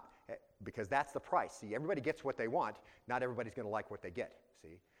 Because that's the price. See, everybody gets what they want. Not everybody's going to like what they get.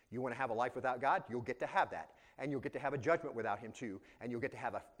 See, you want to have a life without God? You'll get to have that. And you'll get to have a judgment without him too. And you'll get to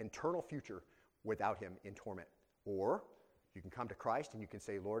have an eternal future without him in torment. Or you can come to Christ and you can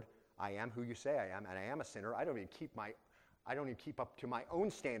say, Lord, I am who you say I am, and I am a sinner. I don't even keep up to my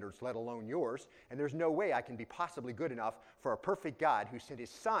own standards, let alone yours. And there's no way I can be possibly good enough for a perfect God who sent his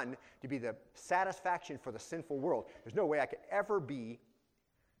Son to be the satisfaction for the sinful world. There's no way I could ever be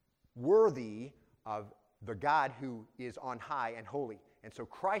worthy of the God who is on high and holy. And so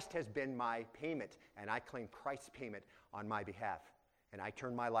Christ has been my payment, and I claim Christ's payment on my behalf. And I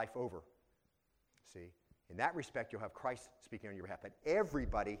turn my life over. See? In that respect, you'll have Christ speaking on your behalf. But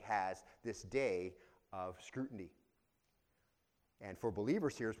everybody has this day of scrutiny. And for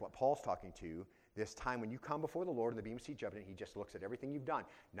believers, here's what Paul's talking to. This time when you come before the Lord in the Bema Seat Judgment, he just looks at everything you've done.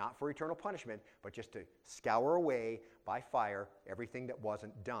 Not for eternal punishment, but just to scour away by fire everything that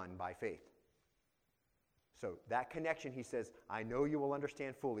wasn't done by faith. So that connection, he says, I know you will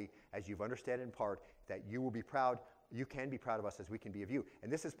understand fully as you've understood in part, that you will be proud. You can be proud of us as we can be of you.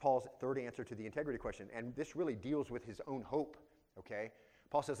 And this is Paul's third answer to the integrity question. And this really deals with his own hope, okay?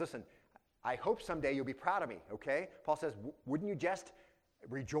 Paul says, listen, I hope someday you'll be proud of me, okay? Paul says, wouldn't you just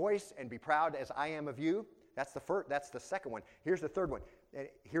rejoice and be proud as I am of you? That's the second one. Here's the third one. And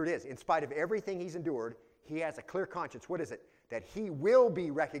here it is. In spite of everything he's endured, he has a clear conscience. What is it? That he will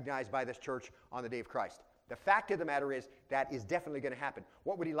be recognized by this church on the day of Christ. The fact of the matter is that is definitely going to happen.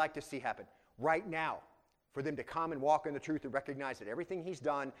 What would he like to see happen? Right now. For them to come and walk in the truth and recognize that everything he's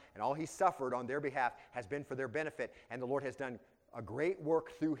done and all he's suffered on their behalf has been for their benefit, and the Lord has done a great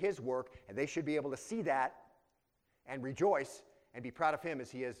work through his work, and they should be able to see that and rejoice and be proud of him as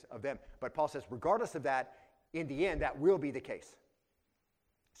he is of them. But Paul says, regardless of that, in the end, that will be the case.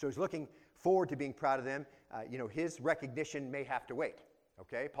 So he's looking forward to being proud of them. His recognition may have to wait.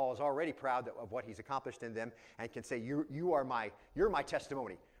 Okay, Paul is already proud of what he's accomplished in them, and can say, you're my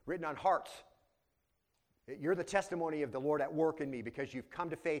testimony, written on hearts. You're the testimony of the Lord at work in me because you've come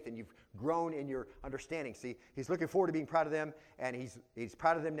to faith and you've grown in your understanding. See, he's looking forward to being proud of them, and he's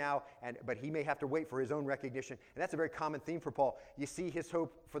proud of them now, but he may have to wait for his own recognition. And that's a very common theme for Paul. You see his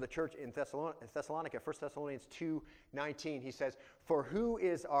hope for the church in Thessalonica, 1 Thessalonians 2:19. He says, for who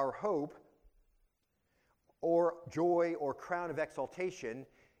is our hope or joy or crown of exaltation?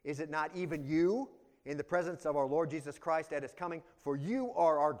 Is it not even you in the presence of our Lord Jesus Christ at his coming? For you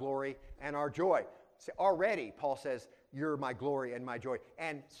are our glory and our joy. See, already, Paul says, you're my glory and my joy,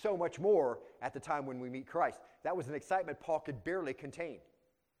 and so much more at the time when we meet Christ. That was an excitement Paul could barely contain.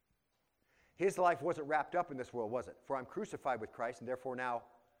 His life wasn't wrapped up in this world, was it? For I'm crucified with Christ, and therefore now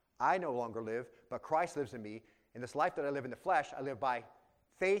I no longer live, but Christ lives in me. In this life that I live in the flesh, I live by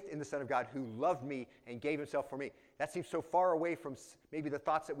faith in the Son of God who loved me and gave himself for me. That seems so far away from maybe the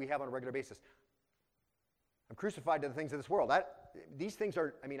thoughts that we have on a regular basis. I'm crucified to the things of this world. These things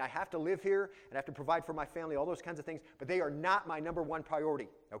are, I have to live here and I have to provide for my family, all those kinds of things, but they are not my number one priority,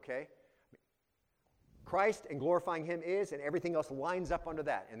 okay? Christ and glorifying him is, and everything else lines up under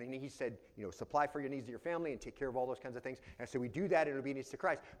that. And then he said, supply for your needs of your family and take care of all those kinds of things. And so we do that in obedience to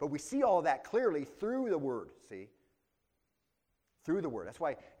Christ. But we see all of that clearly through the Word, see? Through the Word. That's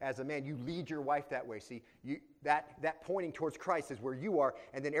why, as a man, you lead your wife that way. See, that pointing towards Christ is where you are,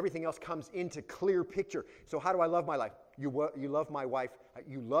 and then everything else comes into clear picture. So how do I love my life? You love my wife.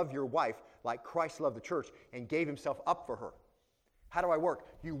 You love your wife like Christ loved the church and gave himself up for her. How do I work?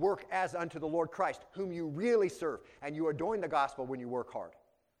 You work as unto the Lord Christ, whom you really serve, and you adorn the gospel when you work hard.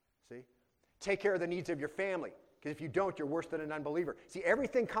 See? Take care of the needs of your family, because if you don't, you're worse than an unbeliever. See,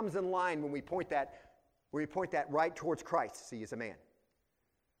 everything comes in line when we point that right towards Christ, see, as a man.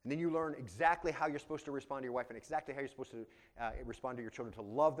 And then you learn exactly how you're supposed to respond to your wife and exactly how you're supposed to respond to your children, to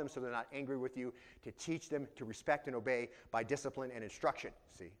love them so they're not angry with you, to teach them to respect and obey by discipline and instruction,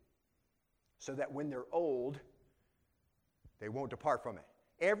 see? So that when they're old, they won't depart from it.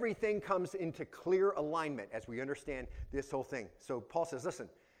 Everything comes into clear alignment as we understand this whole thing. So Paul says, listen,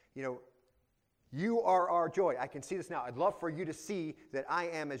 you are our joy. I can see this now. I'd love for you to see that I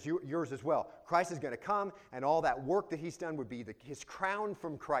am as yours as well. Christ is going to come, and all that work that he's done would be his crown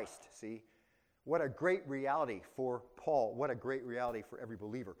from Christ. See? What a great reality for Paul. What a great reality for every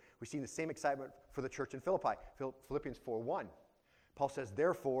believer. We see the same excitement for the church in Philippi. Philippians 4:1. Paul says,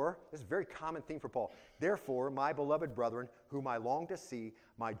 therefore, this is a very common theme for Paul, therefore, my beloved brethren, whom I long to see,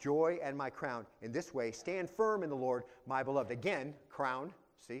 my joy and my crown, in this way, stand firm in the Lord, my beloved. Again, crown,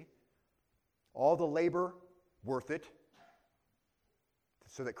 see? All the labor, worth it,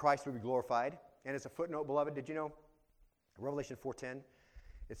 so that Christ would be glorified. And as a footnote, beloved, did you know, Revelation 4:10,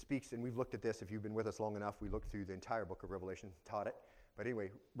 it speaks, and we've looked at this, if you've been with us long enough, we looked through the entire book of Revelation, taught it. But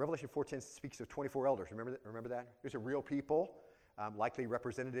anyway, Revelation 4:10 speaks of 24 elders. Remember that? These are real people. Likely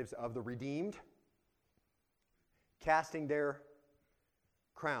representatives of the redeemed, casting their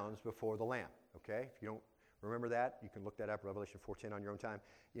crowns before the Lamb. Okay? If you don't remember that, you can look that up, Revelation 4:10 on your own time.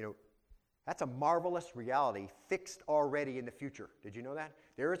 That's a marvelous reality fixed already in the future. Did you know that?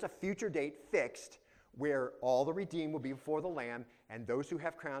 There is a future date fixed where all the redeemed will be before the Lamb, and those who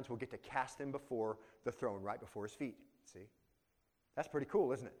have crowns will get to cast them before the throne, right before his feet. See? That's pretty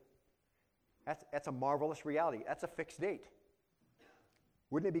cool, isn't it? That's a marvelous reality. That's a fixed date.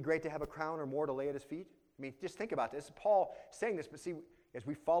 Wouldn't it be great to have a crown or more to lay at his feet? I mean, just think about this. Paul saying this, but see, as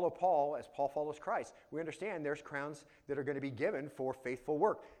we follow Paul, as Paul follows Christ, we understand there's crowns that are going to be given for faithful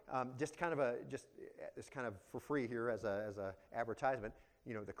work. Just kind of for free here as a advertisement.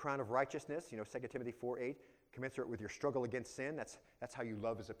 The crown of righteousness. 2 Timothy 4:8, commensurate with your struggle against sin. That's how you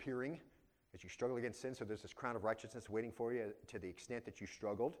love is appearing, as you struggle against sin. So there's this crown of righteousness waiting for you to the extent that you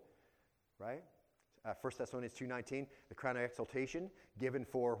struggled, right? 1 Thessalonians 2:19, the crown of exaltation given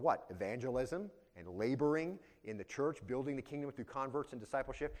for what? Evangelism and laboring in the church, building the kingdom through converts and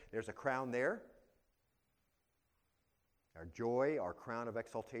discipleship. There's a crown there. Our joy, our crown of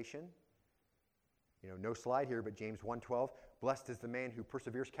exaltation. No slide here, but James 1:12, blessed is the man who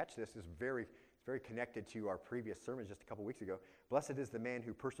perseveres. Catch this, it's very connected to our previous sermons just a couple weeks ago. Blessed is the man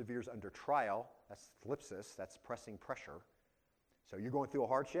who perseveres under trial. That's thlipsis, that's pressing pressure. So you're going through a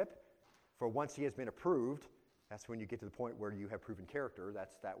hardship. For once he has been approved, that's when you get to the point where you have proven character.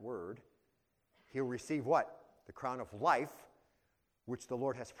 That's that word. He'll receive what? The crown of life, which the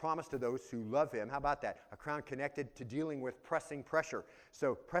Lord has promised to those who love him. How about that? A crown connected to dealing with pressing pressure.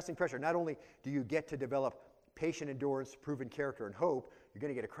 So pressing pressure, not only do you get to develop patient endurance, proven character, and hope, you're going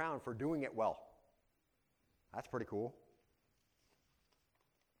to get a crown for doing it well. That's pretty cool.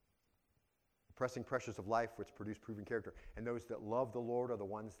 Pressing pressures of life which produce proven character. And those that love the Lord are the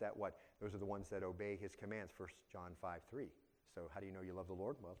ones that what? Those are the ones that obey his commands, 1 John 5:3. So how do you know you love the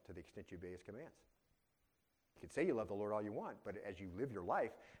Lord? Well, to the extent you obey his commands. You can say you love the Lord all you want, but as you live your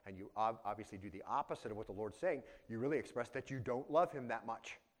life and you obviously do the opposite of what the Lord's saying, you really express that you don't love him that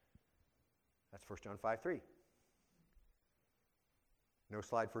much. That's 1 John 5:3. No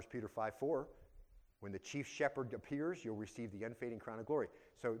slide, 1 Peter 5:4. When the chief shepherd appears, you'll receive the unfading crown of glory.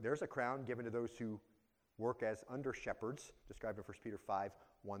 So there's a crown given to those who work as under shepherds, described in 1 Peter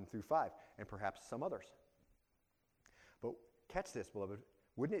 5:1-5, and perhaps some others. But catch this, beloved.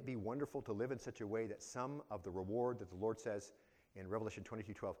 Wouldn't it be wonderful to live in such a way that some of the reward that the Lord says in Revelation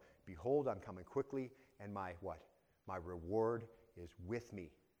 22:12, behold, I'm coming quickly, and my what? My reward is with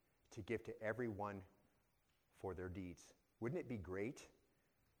me to give to everyone for their deeds. Wouldn't it be great,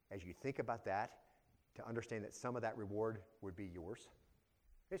 as you think about that, to understand that some of that reward would be yours?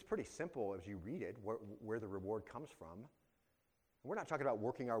 It's pretty simple as you read it, where the reward comes from. We're not talking about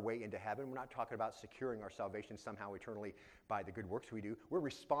working our way into heaven. We're not talking about securing our salvation somehow eternally by the good works we do. We're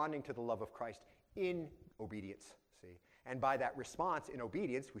responding to the love of Christ in obedience, see? And by that response in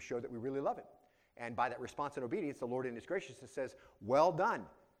obedience, we show that we really love him. And by that response and obedience, the Lord in his graciousness says, well done.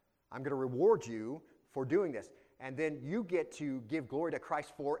 I'm going to reward you for doing this. And then you get to give glory to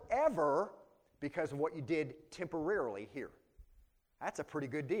Christ forever because of what you did temporarily here. That's a pretty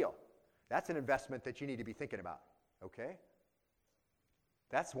good deal. That's an investment that you need to be thinking about, okay?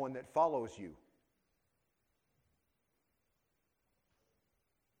 That's one that follows you.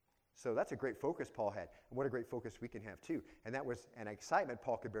 So that's a great focus Paul had. And what a great focus we can have too. And that was an excitement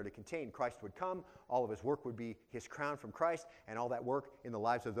Paul could barely contain. Christ would come, all of his work would be his crown from Christ, and all that work in the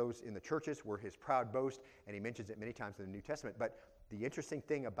lives of those in the churches were his proud boast, and he mentions it many times in the New Testament. But the interesting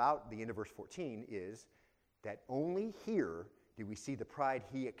thing about the end of verse 14 is that only here do we see the pride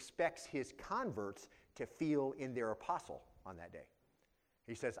he expects his converts to feel in their apostle on that day.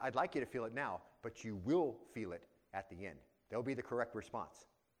 He says, I'd like you to feel it now, but you will feel it at the end. There'll be the correct response.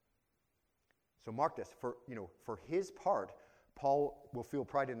 So mark this. For his part, Paul will feel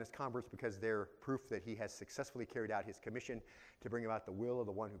pride in his converts because they're proof that he has successfully carried out his commission to bring about the will of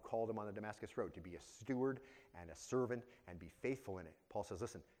the one who called him on the Damascus road, to be a steward and a servant and be faithful in it. Paul says,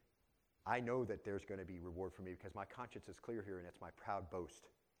 listen, I know that there's going to be reward for me because my conscience is clear here and it's my proud boast.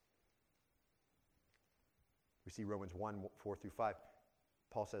 We see Romans 1, 4 through 5.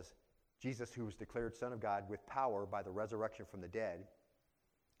 Paul says, Jesus, who was declared Son of God with power by the resurrection from the dead,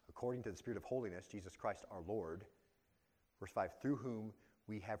 according to the Spirit of holiness, Jesus Christ our Lord. Verse 5, through whom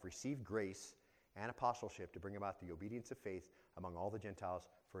we have received grace and apostleship to bring about the obedience of faith among all the Gentiles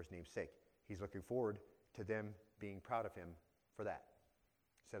for his name's sake. He's looking forward to them being proud of him for that.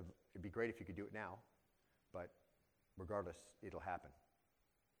 He said, it'd be great if you could do it now, but regardless, it'll happen.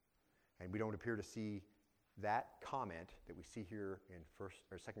 And we don't appear to see that comment that we see here in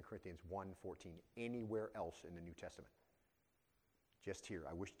 2 Corinthians 1:14 anywhere else in the New Testament. Just here.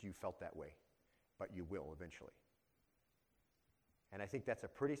 I wished you felt that way, but you will eventually. And I think that's a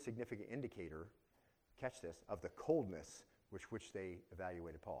pretty significant indicator, catch this, of the coldness with which they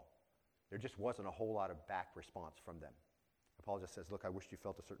evaluated Paul. There just wasn't a whole lot of back response from them. And Paul just says, look, I wished you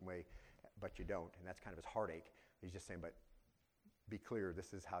felt a certain way, but you don't. And that's kind of his heartache. He's just saying, but be clear,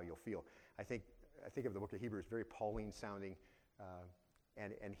 this is how you'll feel. I think of the book of Hebrews, very Pauline sounding.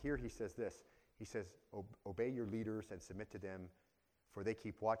 And here he says this. He says, obey your leaders and submit to them, for they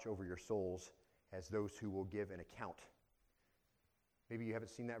keep watch over your souls as those who will give an account. Maybe you haven't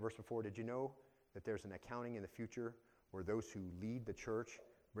seen that verse before. Did you know that there's an accounting in the future where those who lead the church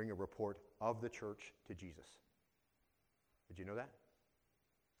bring a report of the church to Jesus? Did you know that?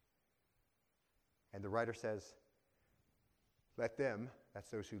 And the writer says, let them, that's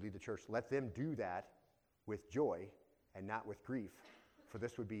those who lead the church, let them do that with joy and not with grief, for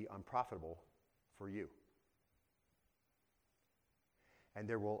this would be unprofitable for you. And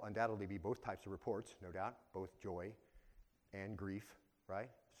there will undoubtedly be both types of reports, no doubt, both joy and grief, right?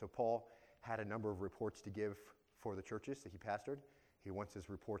 So Paul had a number of reports to give for the churches that he pastored. He wants his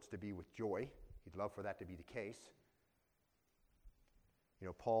reports to be with joy. He'd love for that to be the case.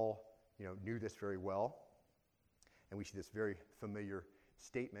 Paul, knew this very well. And we see this very familiar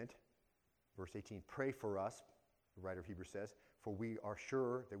statement. Verse 18, pray for us, the writer of Hebrews says, for we are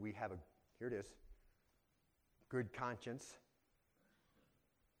sure that we have here it is, good conscience,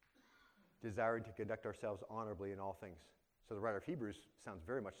 desiring to conduct ourselves honorably in all things. So the writer of Hebrews sounds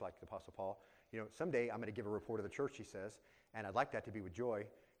very much like the Apostle Paul. Someday I'm going to give a report of the church, he says, and I'd like that to be with joy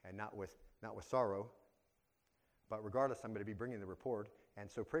and not with sorrow. But regardless, I'm going to be bringing the report. And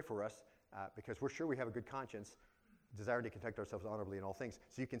so pray for us because we're sure we have a good conscience, desiring to conduct ourselves honorably in all things.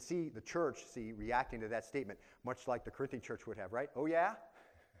 So you can see the church reacting to that statement, much like the Corinthian church would have, right? Oh, yeah?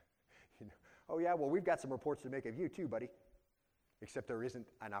 Oh, yeah, well, we've got some reports to make of you too, buddy. Except there isn't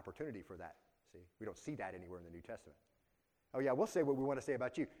an opportunity for that. See, we don't see that anywhere in the New Testament. Oh yeah, we'll say what we want to say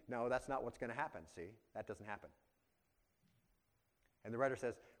about you. No, that's not what's going to happen. See, that doesn't happen. And the writer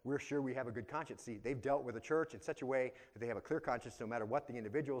says, we're sure we have a good conscience. See, they've dealt with the church in such a way that they have a clear conscience no matter what the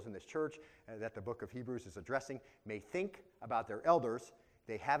individuals in this church that the book of Hebrews is addressing may think about their elders.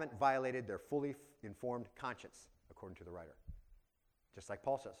 They haven't violated their fully informed conscience, according to the writer. Just like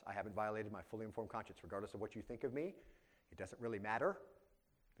Paul says, I haven't violated my fully informed conscience, regardless of what you think of me. It doesn't really matter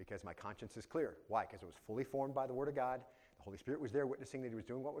because my conscience is clear. Why? Because it was fully formed by the Word of God. The Holy Spirit was there witnessing that he was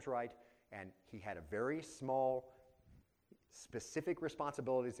doing what was right, and he had a very small, specific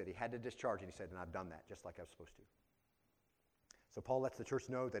responsibilities that he had to discharge, and he said, and I've done that just like I was supposed to. So Paul lets the church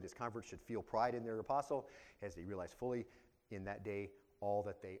know that his converts should feel pride in their apostle as they realize fully in that day all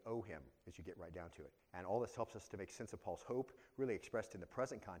that they owe him, as you get right down to it. And all this helps us to make sense of Paul's hope, really expressed in the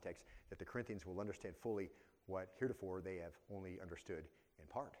present context, that the Corinthians will understand fully what heretofore they have only understood in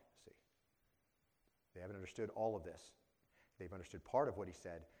part, see. They haven't understood all of this. They've understood part of what he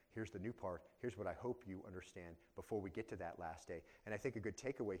said, here's the new part. Here's what I hope you understand before we get to that last day. And I think a good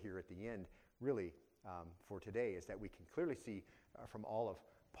takeaway here at the end, really, for today is that we can clearly see from all of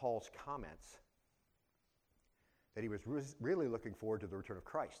Paul's comments that he was really looking forward to the return of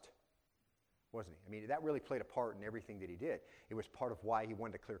Christ, wasn't he? I mean, that really played a part in everything that he did. It was part of why he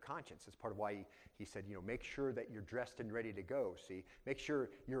wanted a clear conscience. It's part of why he said, make sure that you're dressed and ready to go, see? Make sure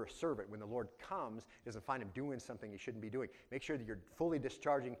you're a servant. When the Lord comes, he doesn't find him doing something he shouldn't be doing. Make sure that you're fully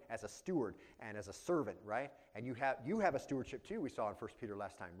discharging as a steward and as a servant, right? And you have a stewardship too, we saw in 1 Peter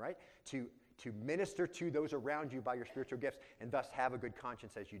last time, right? To minister to those around you by your spiritual gifts and thus have a good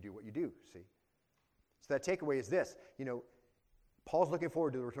conscience as you do what you do, see? So that takeaway is this, Paul's looking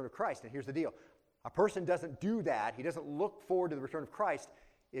forward to the return of Christ, and here's the deal. A person doesn't do that, he doesn't look forward to the return of Christ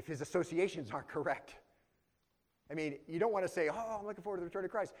if his associations aren't correct. I mean, you don't want to say, I'm looking forward to the return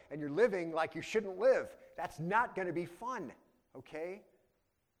of Christ, and you're living like you shouldn't live. That's not going to be fun, okay?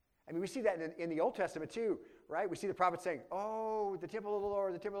 I mean, we see that in the Old Testament too, right? We see the prophet saying, the temple of the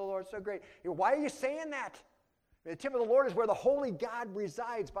Lord, so great. Why are you saying that? The temple of the Lord is where the holy God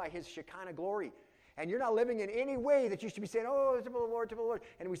resides by his Shekinah glory. And you're not living in any way that you should be saying, the temple of the Lord, temple of the Lord.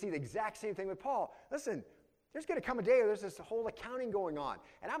 And we see the exact same thing with Paul. Listen, there's going to come a day where there's this whole accounting going on.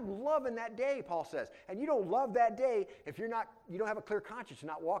 And I'm loving that day, Paul says. And you don't love that day if you don't have a clear conscience.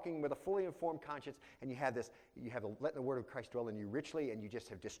 You're not walking with a fully informed conscience. And you have letting the word of Christ dwell in you richly, and you just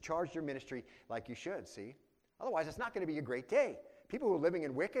have discharged your ministry like you should, see? Otherwise, it's not going to be a great day. People who are living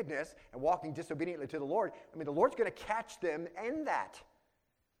in wickedness and walking disobediently to the Lord, the Lord's going to catch them in that.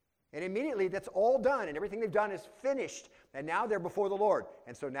 And immediately that's all done, and everything they've done is finished. And now they're before the Lord.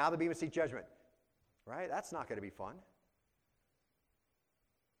 And so now the Bema Seat judgment. Right? That's not going to be fun.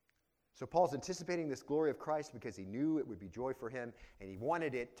 So Paul's anticipating this glory of Christ because he knew it would be joy for him, and he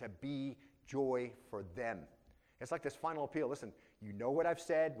wanted it to be joy for them. It's like this final appeal. Listen, you know what I've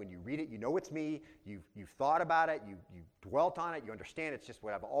said. When you read it, you know it's me. You've thought about it. You dwelt on it. You understand it's just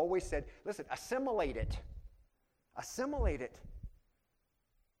what I've always said. Listen, assimilate it. Assimilate it.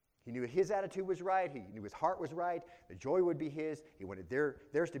 He knew his attitude was right. He knew his heart was right. The joy would be his. He wanted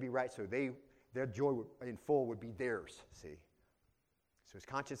theirs to be right, so their joy in full would be theirs, see? So his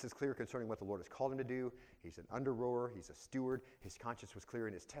conscience is clear concerning what the Lord has called him to do. He's an under-rower. He's a steward. His conscience was clear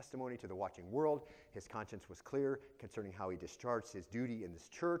in his testimony to the watching world. His conscience was clear concerning how he discharged his duty in this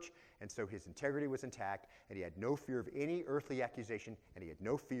church, and so his integrity was intact, and he had no fear of any earthly accusation, and he had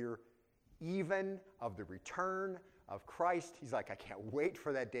no fear even of the return of Christ. He's like, I can't wait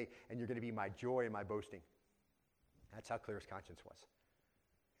for that day, and you're going to be my joy and my boasting. That's how clear his conscience was.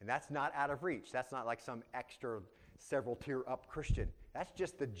 And that's not out of reach. That's not like some extra several tier up Christian. That's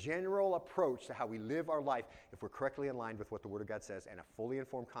just the general approach to how we live our life if we're correctly aligned with what the Word of God says and a fully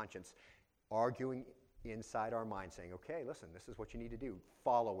informed conscience, arguing inside our mind saying, okay, listen, this is what you need to do.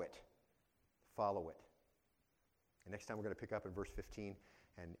 Follow it. Follow it. And next time we're going to pick up in verse 15,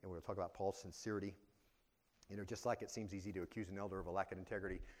 and we're going to talk about Paul's sincerity. Just like it seems easy to accuse an elder of a lack of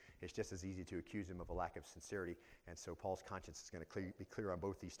integrity, it's just as easy to accuse him of a lack of sincerity. And so Paul's conscience is going to be clear on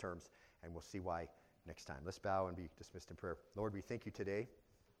both these terms, and we'll see why next time. Let's bow and be dismissed in prayer. Lord, we thank you today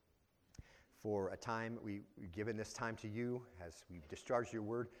for a time. We've given this time to you as we've discharged your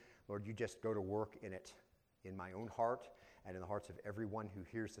word. Lord, you just go to work in it, in my own heart and in the hearts of everyone who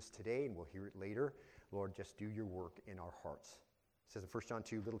hears this today and will hear it later. Lord, just do your work in our hearts. It says in 1 John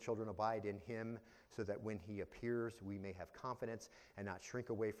 2, little children, abide in him so that when he appears, we may have confidence and not shrink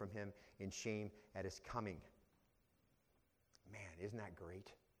away from him in shame at his coming. Man, isn't that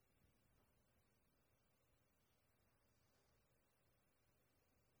great?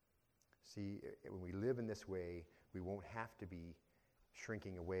 See, when we live in this way, we won't have to be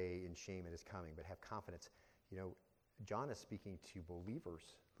shrinking away in shame at his coming, but have confidence. John is speaking to believers,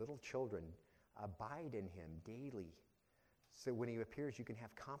 little children, abide in him daily. So when he appears, you can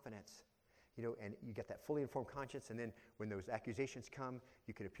have confidence, and you get that fully informed conscience. And then when those accusations come,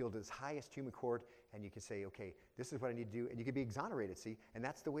 you can appeal to this highest human court, and you can say, okay, this is what I need to do. And you can be exonerated, see? And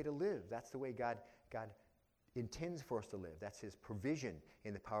that's the way to live. That's the way God intends for us to live. That's his provision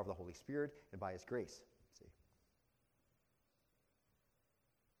in the power of the Holy Spirit and by his grace, see?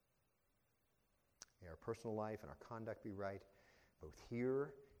 May our personal life and our conduct be right, both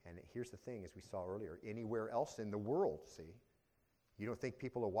here and here's the thing, as we saw earlier, anywhere else in the world, see? You don't think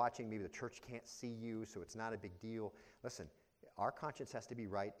people are watching, maybe the church can't see you, so it's not a big deal. Listen, our conscience has to be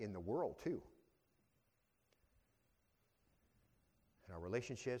right in the world too. And our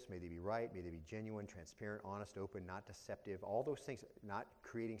relationships, may they be right, may they be genuine, transparent, honest, open, not deceptive, all those things, not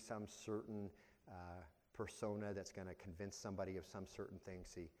creating some certain persona that's going to convince somebody of some certain thing.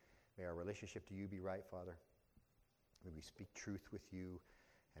 See, may our relationship to you be right, Father. May we speak truth with you.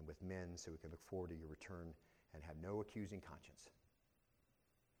 and with men so we can look forward to your return and have no accusing conscience.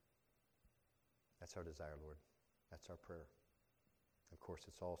 That's our desire, Lord. That's our prayer. Of course,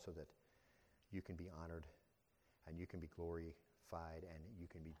 it's also that you can be honored and you can be glorified, and you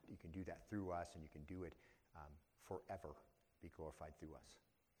can do that through us, and you can do it forever, be glorified through us.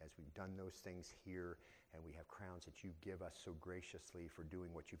 As we've done those things here, and we have crowns that you give us so graciously for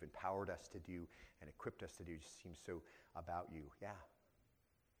doing what you've empowered us to do and equipped us to do, it just seems so about you. Yeah,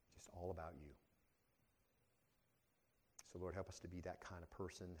 just all about you. So Lord, help us to be that kind of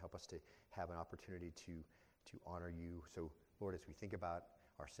person. Help us to have an opportunity to honor you. So Lord, as we think about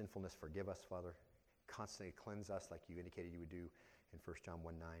our sinfulness, forgive us, Father. Constantly cleanse us like you indicated you would do in 1 John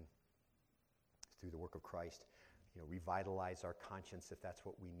 1:9 through the work of Christ. Revitalize our conscience if that's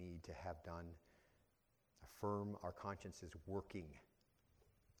what we need to have done. Affirm our conscience is working,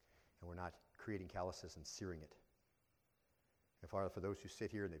 and we're not creating calluses and searing it. And Father, for those who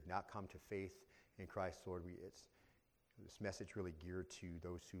sit here and they've not come to faith in Christ, Lord, it's this message really geared to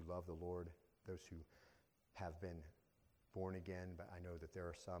those who love the Lord, those who have been born again. But I know that there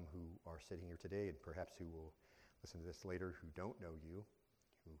are some who are sitting here today, and perhaps who will listen to this later, who don't know you,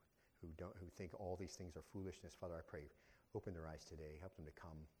 who think all these things are foolishness. Father, I pray, open their eyes today. Help them to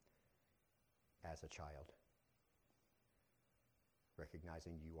come as a child,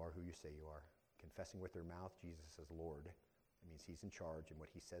 recognizing you are who you say you are, confessing with their mouth Jesus as Lord. It means he's in charge, and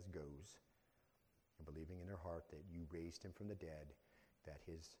what he says goes, and believing in their heart that you raised him from the dead, that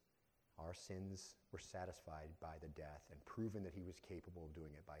our sins were satisfied by the death, and proven that he was capable of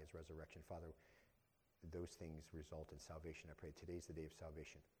doing it by his resurrection. Father, those things result in salvation. I pray today's the day of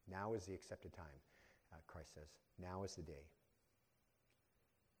salvation. Now is the accepted time, Christ says. Now is the day.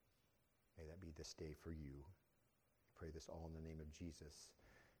 May that be this day for you. I pray this all in the name of Jesus,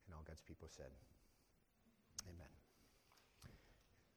 and all God's people said, amen.